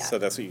okay. Yeah. So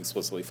that's what you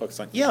explicitly focus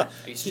on. Yeah.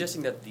 Are you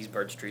suggesting that these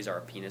birch trees are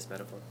a penis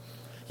metaphor?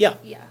 Yeah.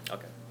 Yeah,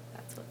 Okay.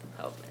 that's what the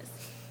poem is.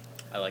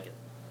 I like it.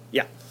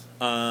 Yeah.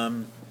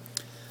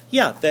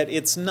 Yeah, that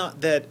it's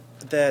not that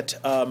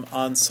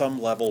on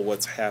some level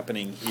what's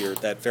happening here,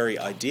 that very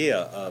idea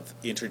of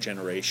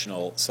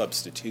intergenerational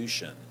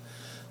substitution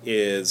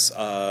is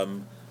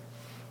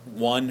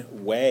one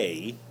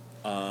way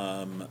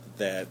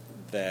that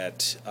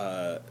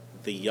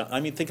the young, I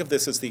mean, think of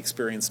this as the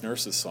Experienced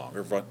Nurses song,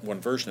 or one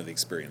version of the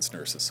Experienced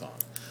Nurses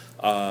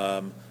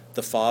song.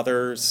 The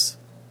father's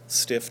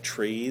stiff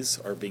trees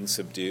are being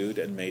subdued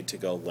and made to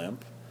go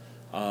limp,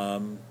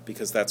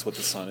 because that's what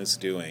the son is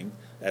doing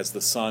as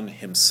the son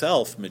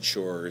himself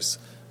matures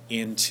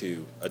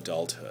into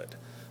adulthood.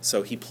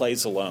 So he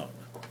plays alone.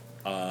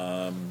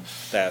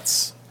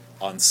 That's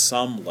on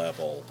some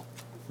level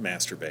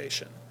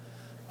masturbation.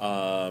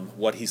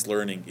 What he's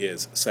learning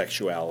is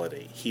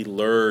sexuality. He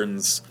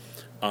learns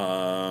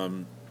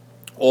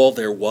all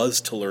there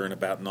was to learn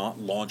about not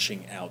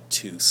launching out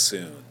too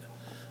soon.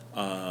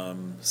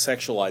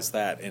 Sexualize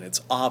that, and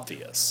it's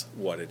obvious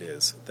what it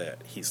is that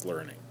he's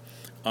learning.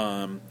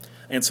 And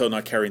so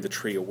not carrying the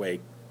tree away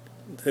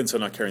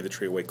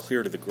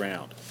clear to the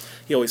ground.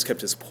 He always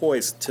kept his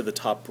poise to the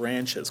top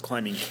branches,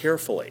 climbing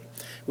carefully,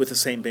 with the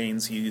same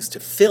pains used to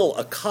fill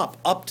a cup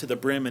up to the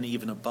brim and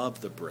even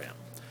above the brim.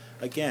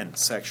 Again,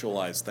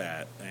 sexualize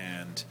that,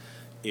 and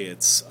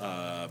it's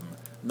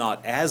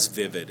not as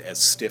vivid as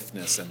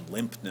stiffness and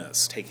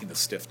limpness, taking the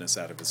stiffness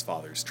out of his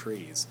father's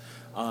trees,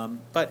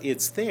 but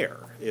it's there.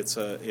 It's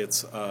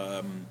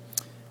a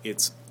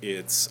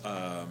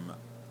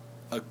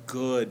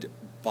good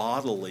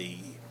bodily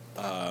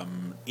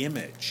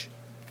image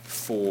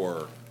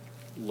for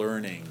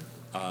learning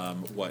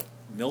what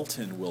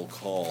Milton will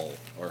call,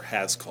 or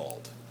has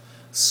called,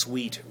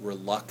 sweet,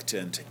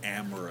 reluctant,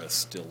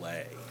 amorous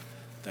delay.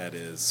 That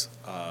is,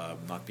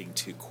 not being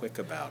too quick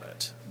about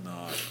it,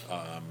 not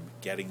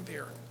getting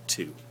there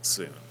too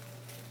soon.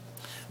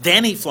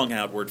 Then he flung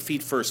outward,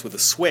 feet first, with a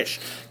swish,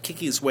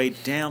 kicking his way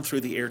down through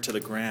the air to the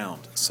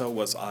ground. So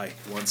was I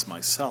once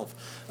myself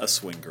a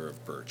swinger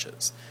of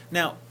birches.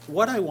 Now,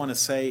 what I want to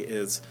say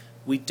is,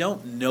 we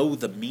don't know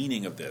the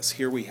meaning of this.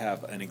 Here we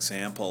have an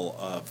example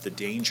of the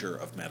danger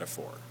of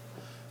metaphor,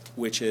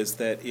 which is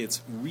that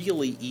it's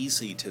really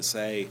easy to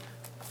say,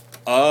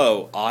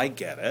 oh, I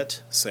get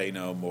it, say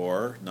no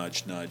more,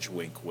 nudge, nudge,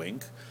 wink,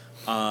 wink.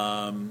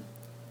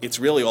 It's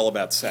really all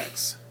about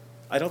sex.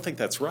 I don't think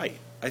that's right.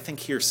 I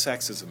think here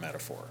sex is a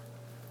metaphor.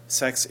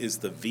 Sex is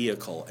the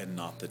vehicle and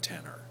not the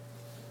tenor.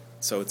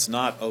 So it's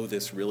not, oh,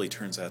 this really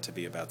turns out to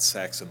be about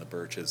sex and the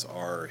birches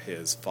are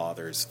his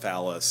father's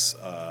phallus,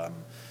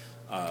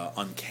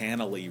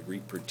 uncannily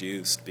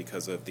reproduced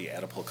because of the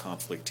Oedipal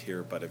conflict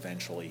here, but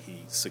eventually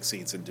he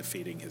succeeds in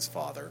defeating his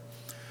father.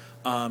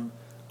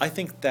 I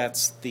think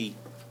that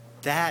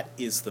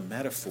is the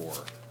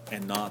metaphor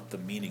and not the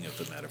meaning of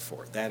the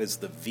metaphor. That is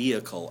the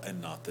vehicle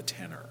and not the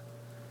tenor.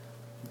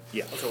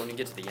 Yeah. So when you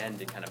get to the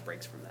end, it kind of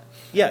breaks from that.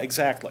 Yeah,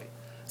 exactly.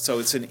 So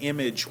it's an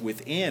image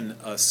within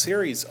a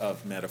series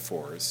of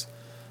metaphors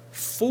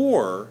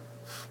for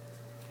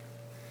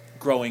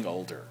growing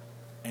older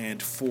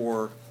and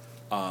for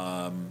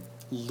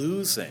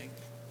losing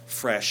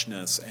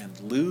freshness and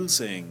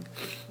losing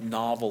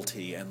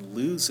novelty and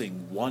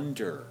losing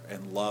wonder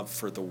and love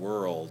for the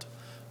world,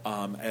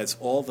 as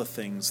all the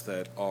things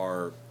that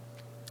are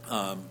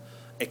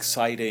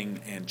exciting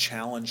and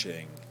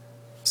challenging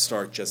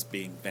start just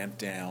being bent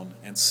down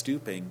and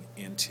stooping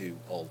into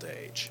old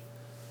age.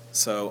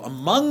 So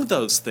among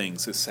those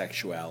things is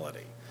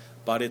sexuality,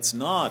 but it's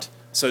not.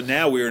 So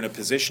now we're in a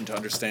position to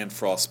understand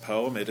Frost's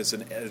poem. It is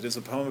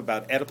a poem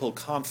about Oedipal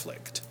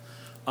conflict.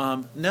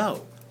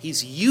 No,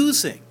 he's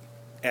using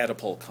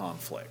Oedipal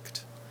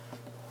conflict.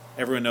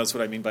 Everyone knows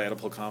what I mean by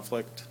Oedipal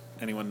conflict?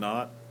 Anyone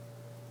not?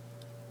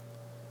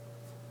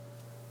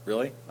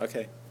 Really?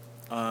 Okay.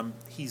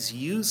 He's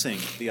using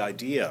the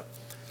idea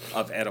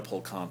of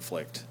Oedipal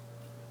conflict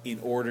in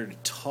order to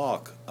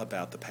talk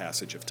about the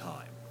passage of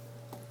time.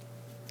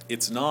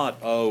 It's not,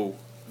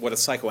 what a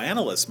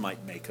psychoanalyst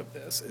might make of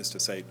this is to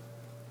say,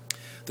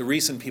 the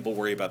reason people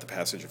worry about the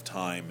passage of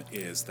time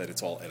is that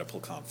it's all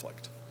Oedipal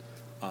conflict.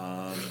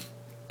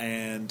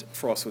 And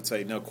Frost would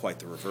say, no, quite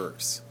the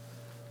reverse.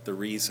 The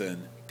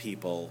reason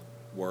people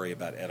worry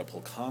about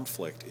Oedipal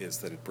conflict is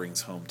that it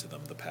brings home to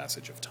them the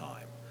passage of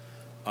time.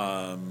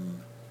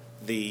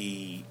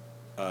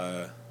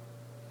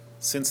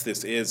 Since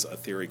this is a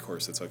theory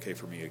course, it's okay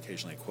for me to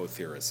occasionally quote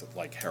theorists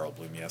like Harold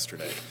Bloom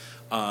yesterday.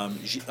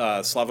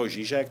 Slavoj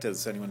Žižek,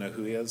 does anyone know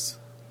who he is?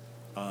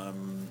 Have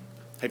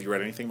you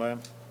read anything by him?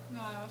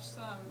 No, I watched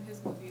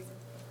his movies,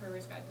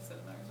 Perverse Guide to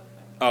Cinema or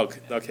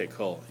something. Oh, okay,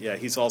 cool. Yeah,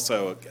 he's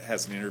also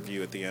has an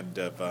interview at the end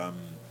of,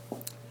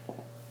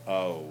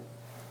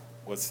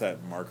 what's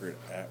that Margaret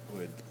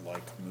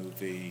Atwood-like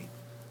movie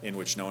in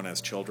which no one has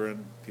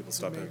children? People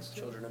stop at...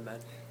 Children of Men.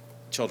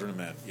 Children of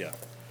Men, yeah.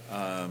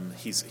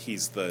 He's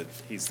the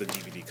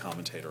DVD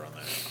commentator on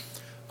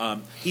that.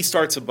 He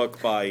starts a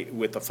book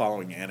with the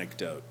following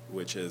anecdote,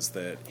 which is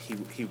that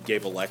he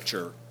gave a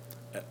lecture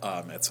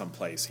at some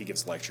place. He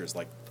gives lectures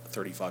like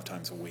 35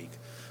 times a week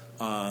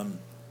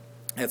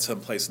at some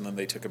place, and then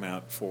they took him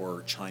out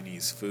for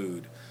Chinese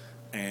food.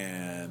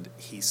 And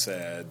he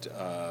said,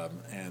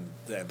 and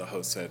the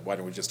host said, "Why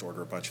don't we just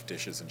order a bunch of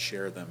dishes and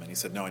share them?" And he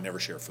said, "No, I never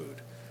share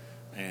food."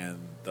 And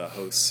the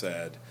host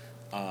said,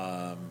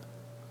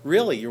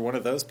 "Really, you're one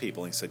of those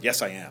people?" And he said,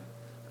 "Yes, I am."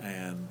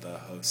 And the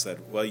host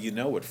said, "Well, you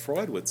know what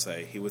Freud would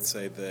say? He would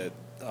say that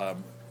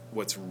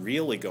what's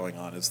really going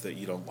on is that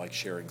you don't like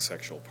sharing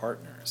sexual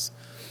partners."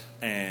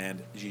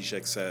 And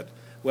Zizek said,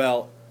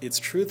 "Well, it's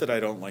true that I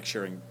don't like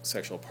sharing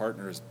sexual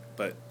partners,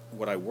 but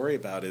what I worry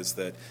about is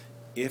that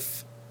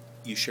if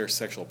you share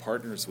sexual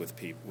partners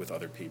with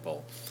other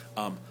people,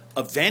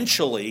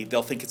 eventually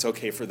they'll think it's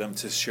okay for them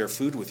to share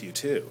food with you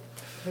too."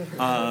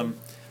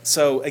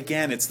 So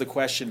again, it's the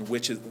question,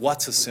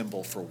 what's a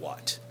symbol for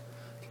what?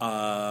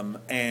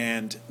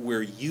 And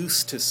we're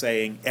used to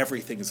saying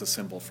everything is a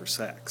symbol for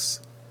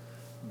sex.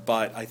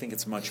 But I think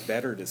it's much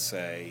better to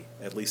say,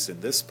 at least in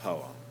this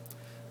poem,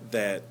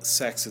 that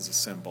sex is a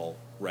symbol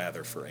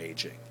rather for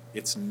aging.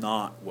 It's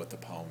not what the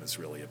poem is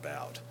really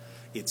about.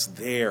 It's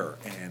there,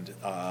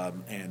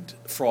 and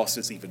Frost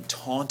is even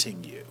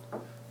taunting you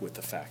with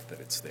the fact that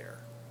it's there.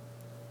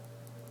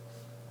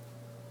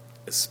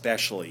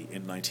 Especially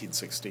in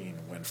 1916,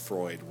 when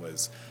Freud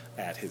was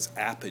at his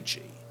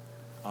apogee,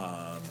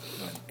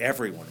 when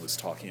everyone was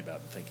talking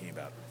about and thinking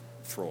about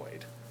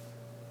Freud.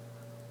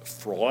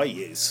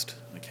 Freudist,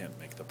 I can't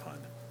make the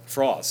pun,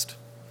 Frost,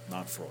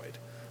 not Freud,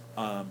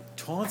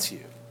 taunts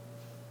you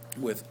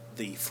with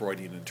the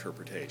Freudian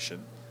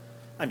interpretation.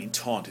 I mean,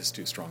 taunt is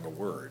too strong a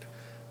word,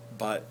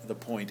 but the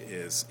point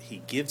is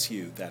he gives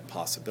you that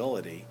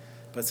possibility,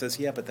 but says,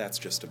 yeah, but that's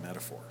just a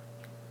metaphor.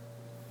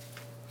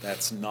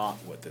 That's not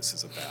what this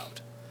is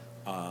about.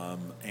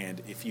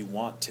 And if you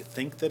want to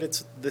think that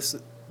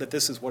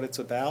this is what it's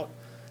about,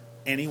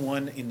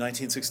 anyone in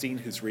 1916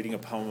 who's reading a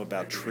poem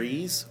about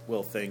trees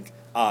will think,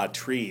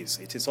 trees,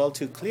 it is all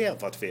too clear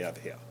what we have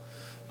here.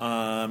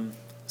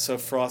 So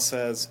Frost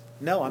says,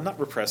 no, I'm not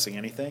repressing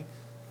anything.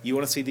 You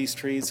want to see these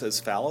trees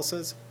as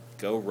phalluses?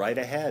 Go right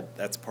ahead.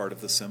 That's part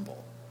of the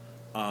symbol.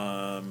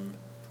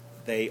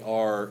 They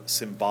are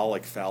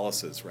symbolic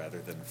phalluses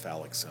rather than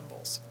phallic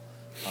symbols.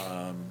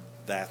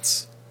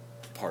 That's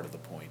part of the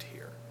point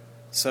here.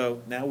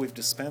 So now we've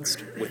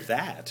dispensed with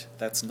that.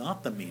 That's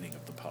not the meaning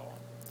of the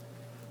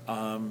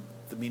poem.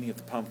 The meaning of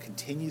the poem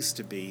continues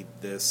to be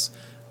this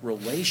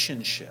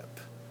relationship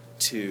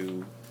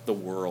to the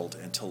world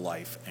and to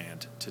life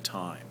and to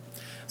time.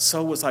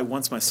 So was I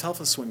once myself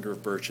a swinger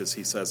of Birches,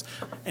 he says,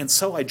 and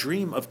so I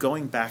dream of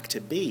going back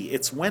to be.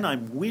 It's when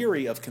I'm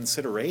weary of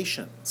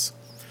considerations,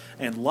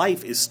 and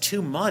life is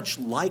too much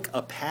like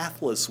a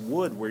pathless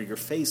wood where your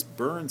face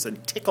burns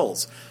and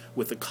tickles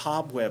with the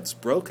cobwebs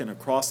broken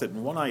across it,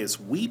 and one eye is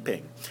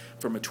weeping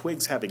from a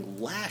twig's having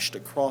lashed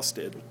across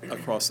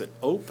it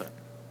open.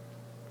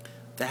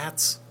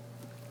 That's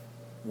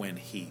when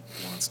he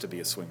wants to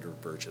be a swinger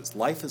of Birches.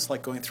 Life is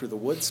like going through the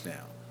woods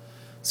now.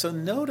 So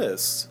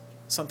notice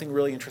something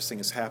really interesting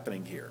is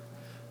happening here,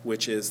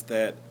 which is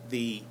that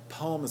the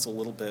poem is a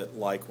little bit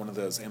like one of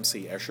those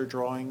M.C. Escher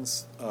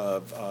drawings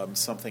of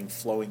something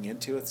flowing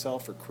into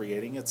itself or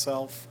creating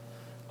itself,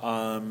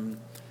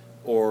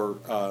 or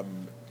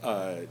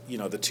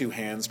the two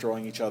hands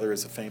drawing each other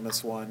is a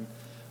famous one.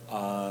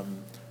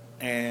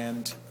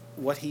 And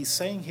what he's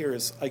saying here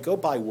is, I go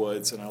by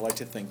woods, and I like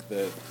to think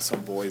that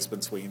some boy's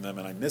been swinging them,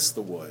 and I miss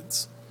the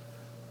woods.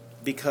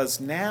 Because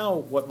now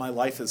what my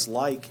life is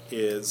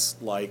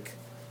like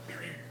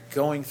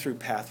going through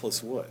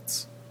pathless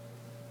woods.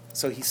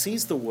 So he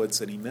sees the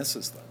woods and he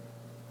misses them.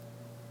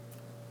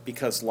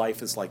 Because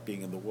life is like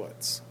being in the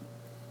woods.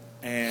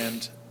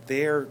 And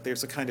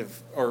there's a kind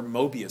of, or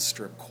Mobius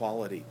strip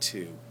quality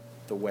to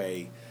the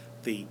way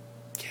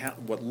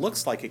what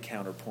looks like a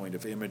counterpoint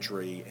of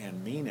imagery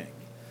and meaning,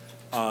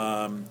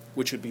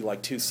 which would be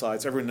like two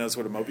sides. Everyone knows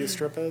what a Mobius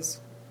strip is?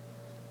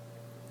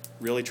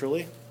 Really,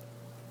 truly?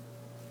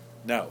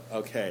 No.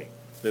 Okay.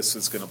 This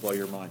is going to blow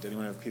your mind.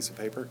 Anyone have a piece of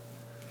paper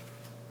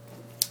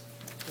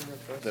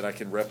that I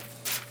can rip?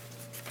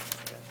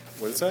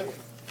 What is that? You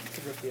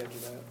can rip the edge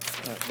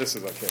of that. This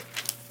is okay.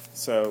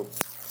 So,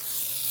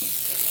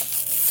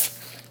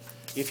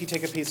 if you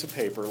take a piece of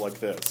paper like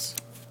this,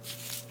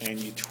 and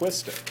you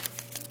twist it,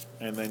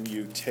 and then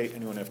you tape,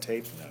 anyone have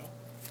tape? No.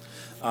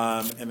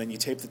 And then you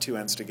tape the two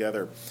ends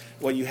together,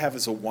 what you have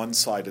is a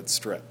one-sided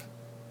strip.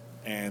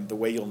 And the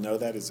way you'll know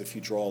that is if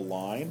you draw a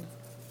line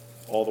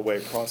all the way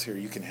across here,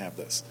 you can have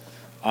this.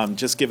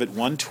 Just give it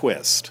one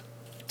twist.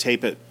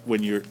 Tape it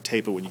when you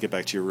get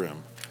back to your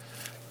room.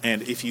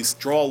 And if you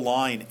draw a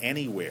line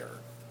anywhere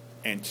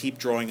and keep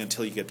drawing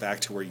until you get back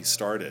to where you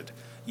started,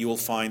 you will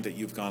find that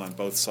you've gone on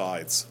both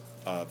sides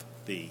of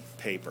the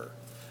paper.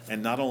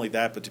 And not only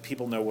that, but do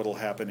people know what will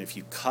happen if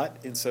you cut,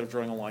 instead of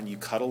drawing a line, you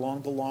cut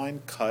along the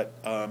line, cut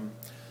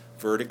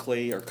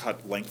vertically or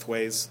cut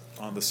lengthways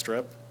on the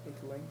strip? Make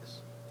links.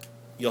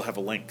 You'll have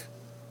a link.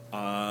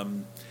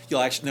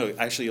 You'll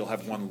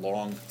have one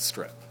long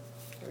strip.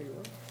 There you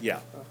go.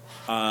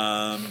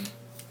 Yeah.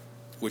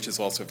 Which is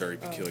also very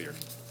peculiar.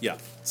 Yeah.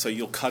 So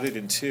you'll cut it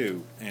in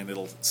two, and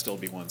it'll still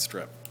be one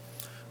strip.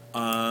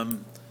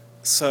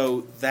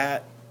 So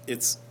that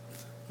it's,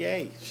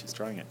 yay, she's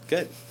trying it.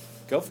 Good.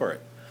 Go for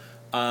it.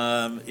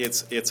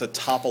 It's a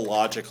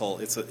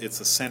topological, it's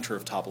a center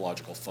of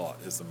topological thought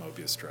is the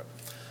Mobius strip.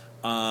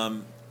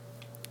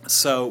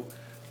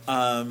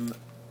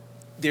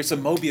 There's a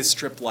Mobius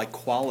strip-like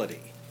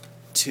quality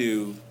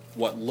to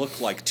what look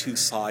like two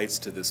sides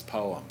to this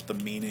poem, the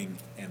meaning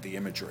and the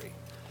imagery,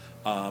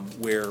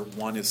 where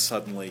one is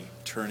suddenly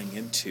turning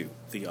into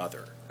the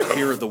other.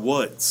 Here are the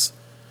woods,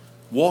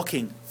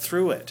 walking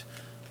through it.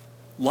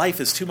 Life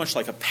is too much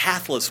like a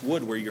pathless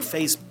wood where your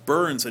face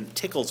burns and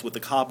tickles with the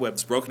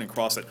cobwebs broken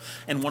across it,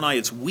 and one eye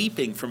is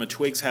weeping from a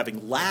twig's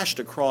having lashed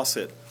across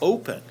it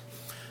open.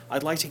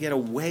 I'd like to get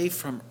away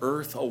from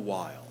earth a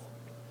while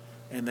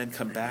and then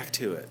come back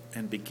to it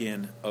and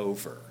begin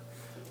over.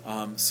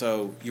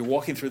 So you're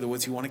walking through the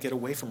woods, you want to get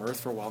away from earth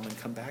for a while and then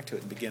come back to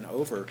it and begin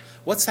over.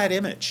 What's that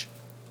image?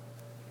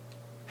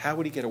 How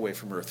would he get away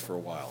from earth for a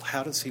while?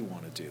 How does he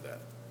want to do that?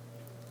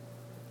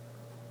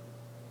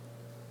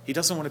 He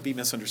doesn't want to be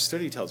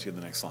misunderstood, he tells you in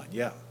the next line.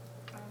 Yeah.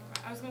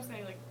 I was going to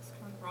say, like,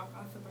 kind of rock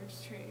off the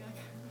birch tree. Like.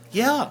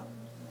 Yeah.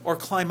 Or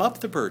climb up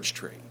the birch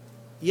tree.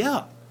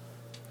 Yeah.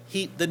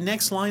 The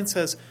next line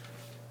says,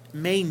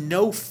 may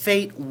no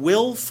fate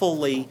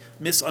willfully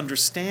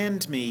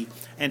misunderstand me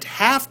and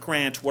half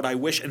grant what I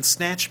wish and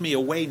snatch me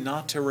away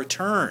not to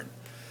return.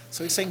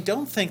 So he's saying,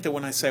 don't think that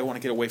when I say I want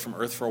to get away from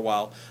earth for a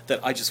while, that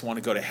I just want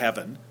to go to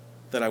heaven,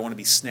 that I want to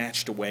be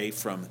snatched away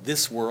from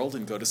this world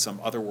and go to some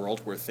other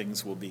world where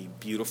things will be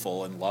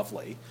beautiful and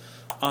lovely.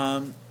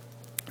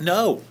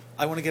 No,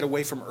 I want to get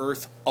away from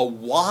earth a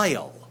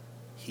while,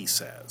 he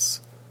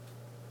says.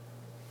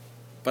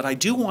 But I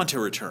do want to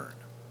return.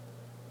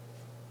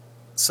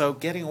 So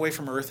getting away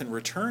from earth and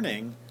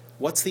returning,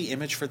 what's the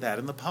image for that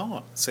in the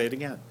poem? Say it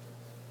again.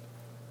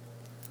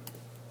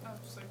 Oh,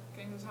 just like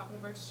getting to the top of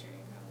the birch tree.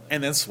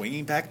 And then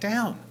swinging back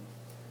down.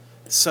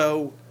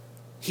 So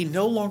he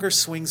no longer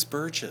swings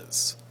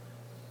birches.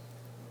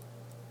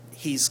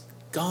 He's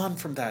gone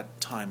from that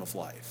time of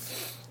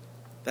life.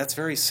 That's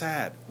very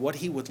sad. What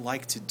he would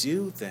like to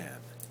do then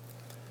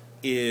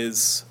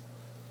is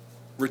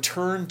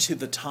return to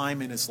the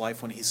time in his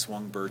life when he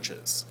swung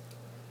birches.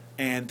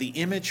 And the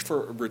image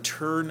for a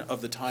return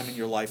of the time in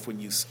your life when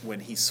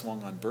he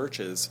swung on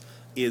birches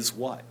is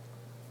what?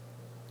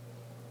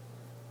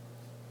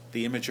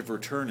 The image of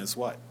return is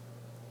what?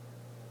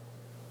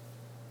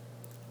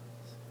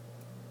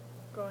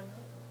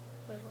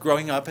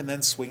 Growing up and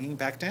then swinging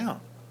back down.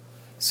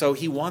 So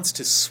he wants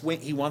to swing.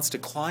 He wants to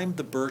climb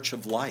the birch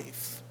of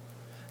life,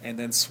 and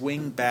then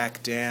swing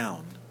back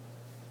down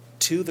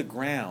to the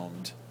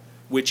ground,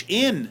 which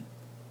in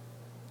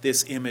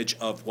this image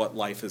of what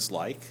life is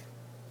like,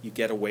 you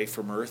get away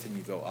from earth and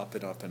you go up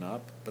and up and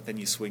up, but then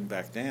you swing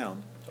back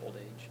down. Old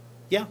age.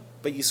 Yeah,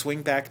 but you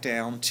swing back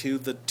down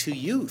to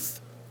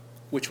youth,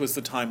 which was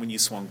the time when you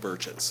swung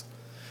birches.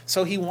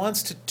 So he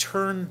wants to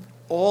turn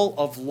all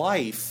of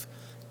life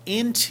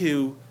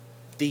into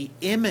the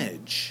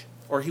image,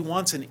 or he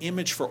wants an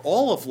image for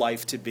all of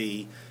life to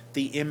be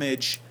the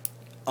image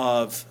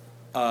of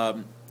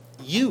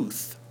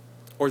youth,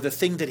 or the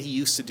thing that he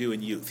used to do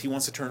in youth. He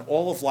wants to turn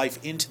all of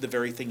life into the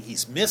very thing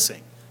he's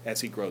missing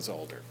as he grows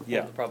older. Yeah.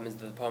 Well, the problem is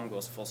that the poem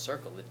goes full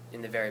circle.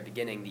 In the very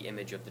beginning, the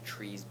image of the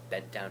trees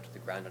bent down to the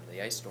ground under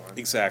the ice storm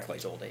Exactly.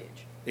 is old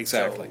age.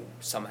 Exactly. So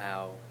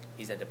somehow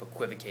he's ended up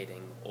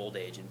equivocating old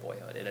age and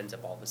boyhood. It ends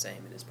up all the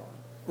same in his poem.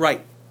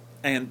 Right.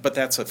 But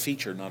that's a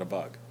feature, not a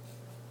bug.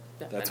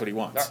 Yeah, That's I what he know.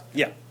 wants.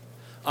 Yeah.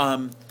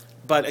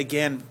 But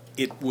again,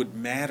 it would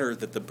matter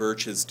that the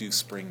birches do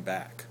spring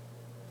back.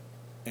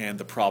 And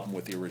the problem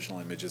with the original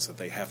image is that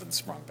they haven't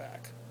sprung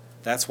back.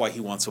 That's why he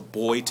wants a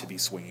boy to be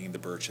swinging the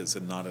birches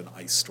and not an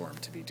ice storm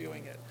to be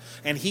doing it.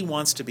 And he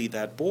wants to be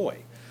that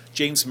boy.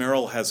 James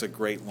Merrill has a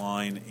great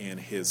line in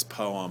his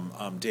poem,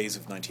 Days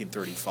of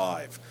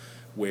 1935,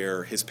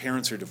 where his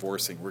parents are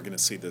divorcing. We're going to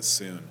see this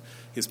soon.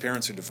 His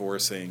parents are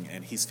divorcing,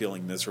 and he's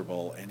feeling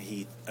miserable, and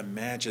he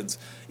imagines,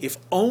 if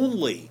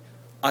only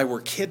I were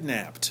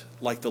kidnapped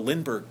like the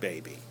Lindbergh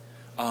baby,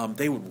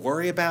 they would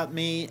worry about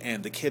me,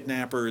 and the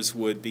kidnappers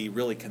would be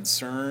really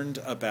concerned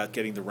about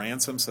getting the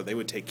ransom, so they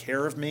would take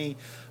care of me,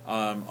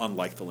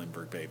 unlike the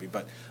Lindbergh baby.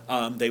 But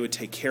they would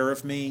take care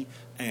of me,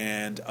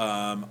 and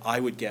I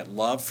would get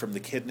love from the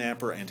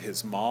kidnapper and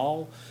his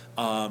moll.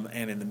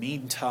 And in the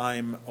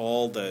meantime,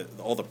 all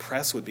the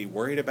press would be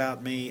worried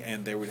about me,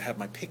 and they would have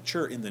my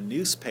picture in the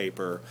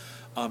newspaper.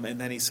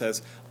 And then he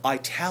says,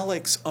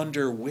 italics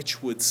under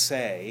which would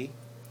say,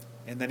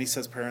 and then he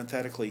says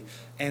parenthetically,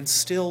 and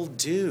still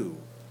do,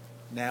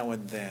 now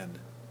and then,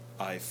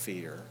 I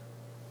fear.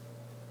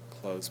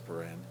 Close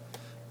paren.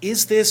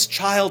 Is this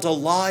child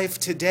alive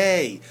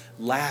today?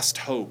 Last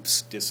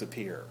hopes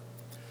disappear.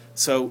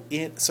 So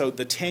the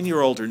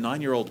 10-year-old or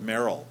 9-year-old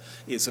Merrill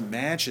is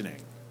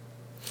imagining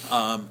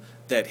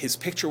that his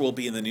picture will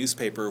be in the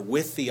newspaper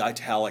with the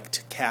italic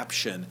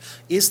caption,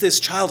 "Is this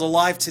child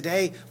alive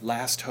today?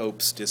 Last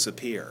hopes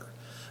disappear."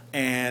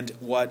 And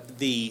what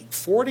the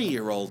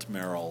 40-year-old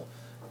Merrill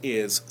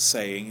is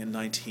saying in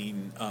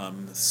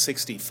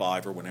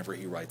 1965 or whenever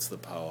he writes the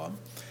poem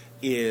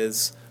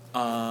is,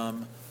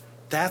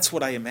 that's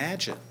what I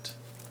imagined.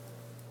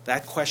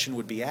 That question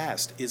would be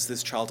asked, is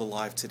this child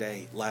alive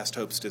today? Last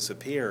hopes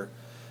disappear.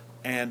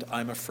 And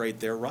I'm afraid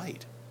they're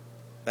right.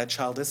 That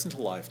child isn't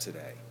alive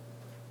today.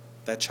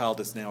 That child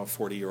is now a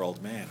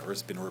 40-year-old man, or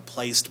has been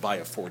replaced by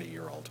a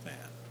 40-year-old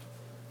man.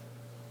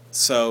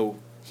 So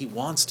he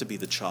wants to be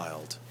the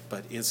child,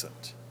 but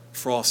isn't.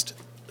 Frost,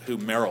 who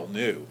Merrill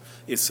knew,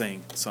 is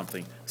saying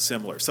something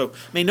similar. So,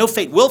 may no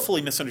fate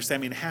willfully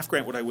misunderstand me and half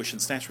grant what I wish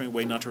and snatch me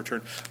away not to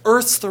return.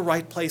 Earth's the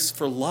right place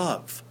for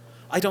love.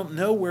 I don't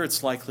know where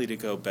it's likely to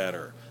go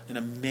better. An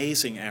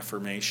amazing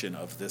affirmation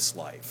of this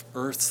life.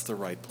 Earth's the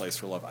right place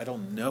for love. I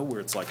don't know where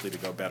it's likely to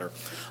go better.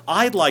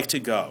 I'd like to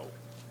go,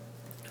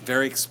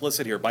 very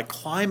explicit here, by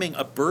climbing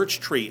a birch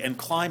tree and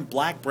climb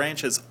black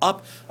branches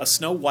up a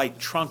snow-white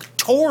trunk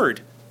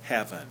toward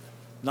heaven.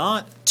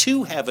 Not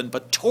to heaven,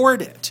 but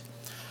toward it.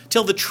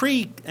 Till the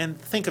tree,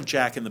 and think of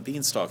Jack and the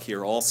Beanstalk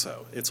here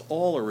also, it's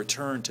all a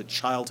return to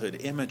childhood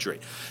imagery.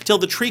 Till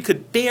the tree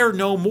could bear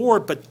no more,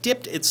 but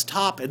dipped its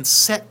top and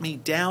set me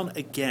down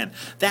again.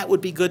 That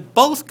would be good,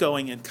 both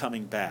going and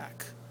coming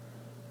back.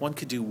 One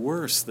could do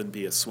worse than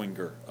be a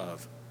swinger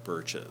of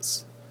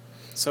birches.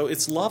 So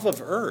it's love of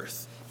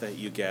earth that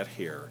you get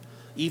here,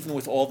 even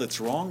with all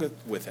that's wrong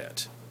with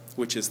it,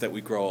 which is that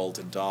we grow old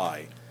and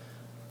die,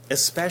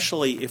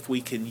 especially if we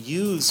can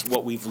use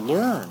what we've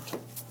learned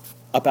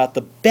about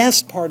the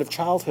best part of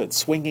childhood,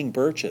 swinging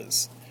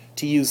birches,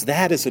 to use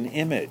that as an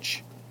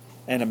image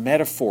and a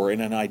metaphor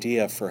and an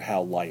idea for how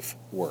life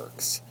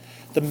works.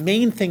 The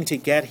main thing to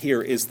get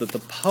here is that the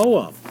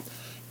poem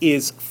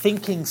is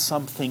thinking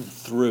something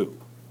through.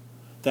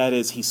 That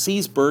is, he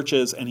sees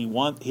birches and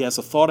he has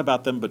a thought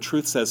about them, but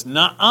truth says,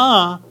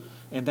 "Nuh-uh,"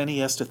 and then he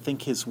has to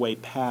think his way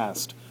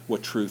past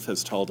what truth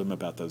has told him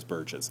about those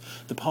birches.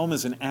 The poem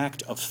is an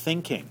act of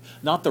thinking,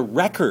 not the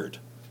record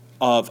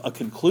of a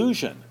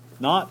conclusion,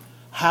 not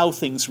how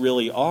things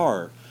really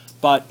are,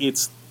 but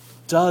it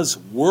does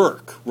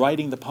work.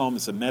 Writing the poem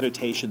is a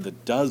meditation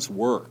that does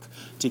work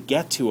to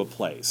get to a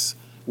place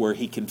where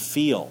he can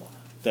feel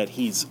that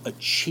he's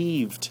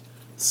achieved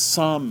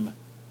some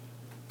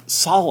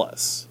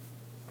solace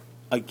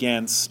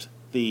against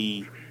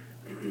the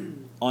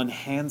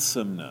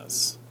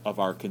unhandsomeness of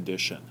our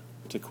condition,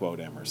 to quote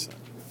Emerson.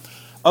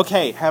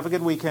 Okay, have a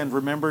good weekend.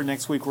 Remember,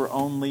 next week we're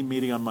only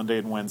meeting on Monday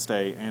and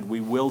Wednesday, and we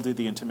will do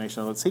the Intimations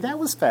Ode. See, that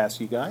was fast,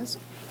 you guys.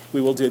 We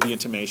will do the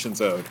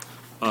Intimations Ode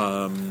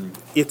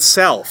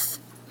itself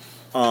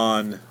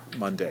on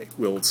Monday.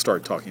 We'll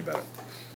start talking about it.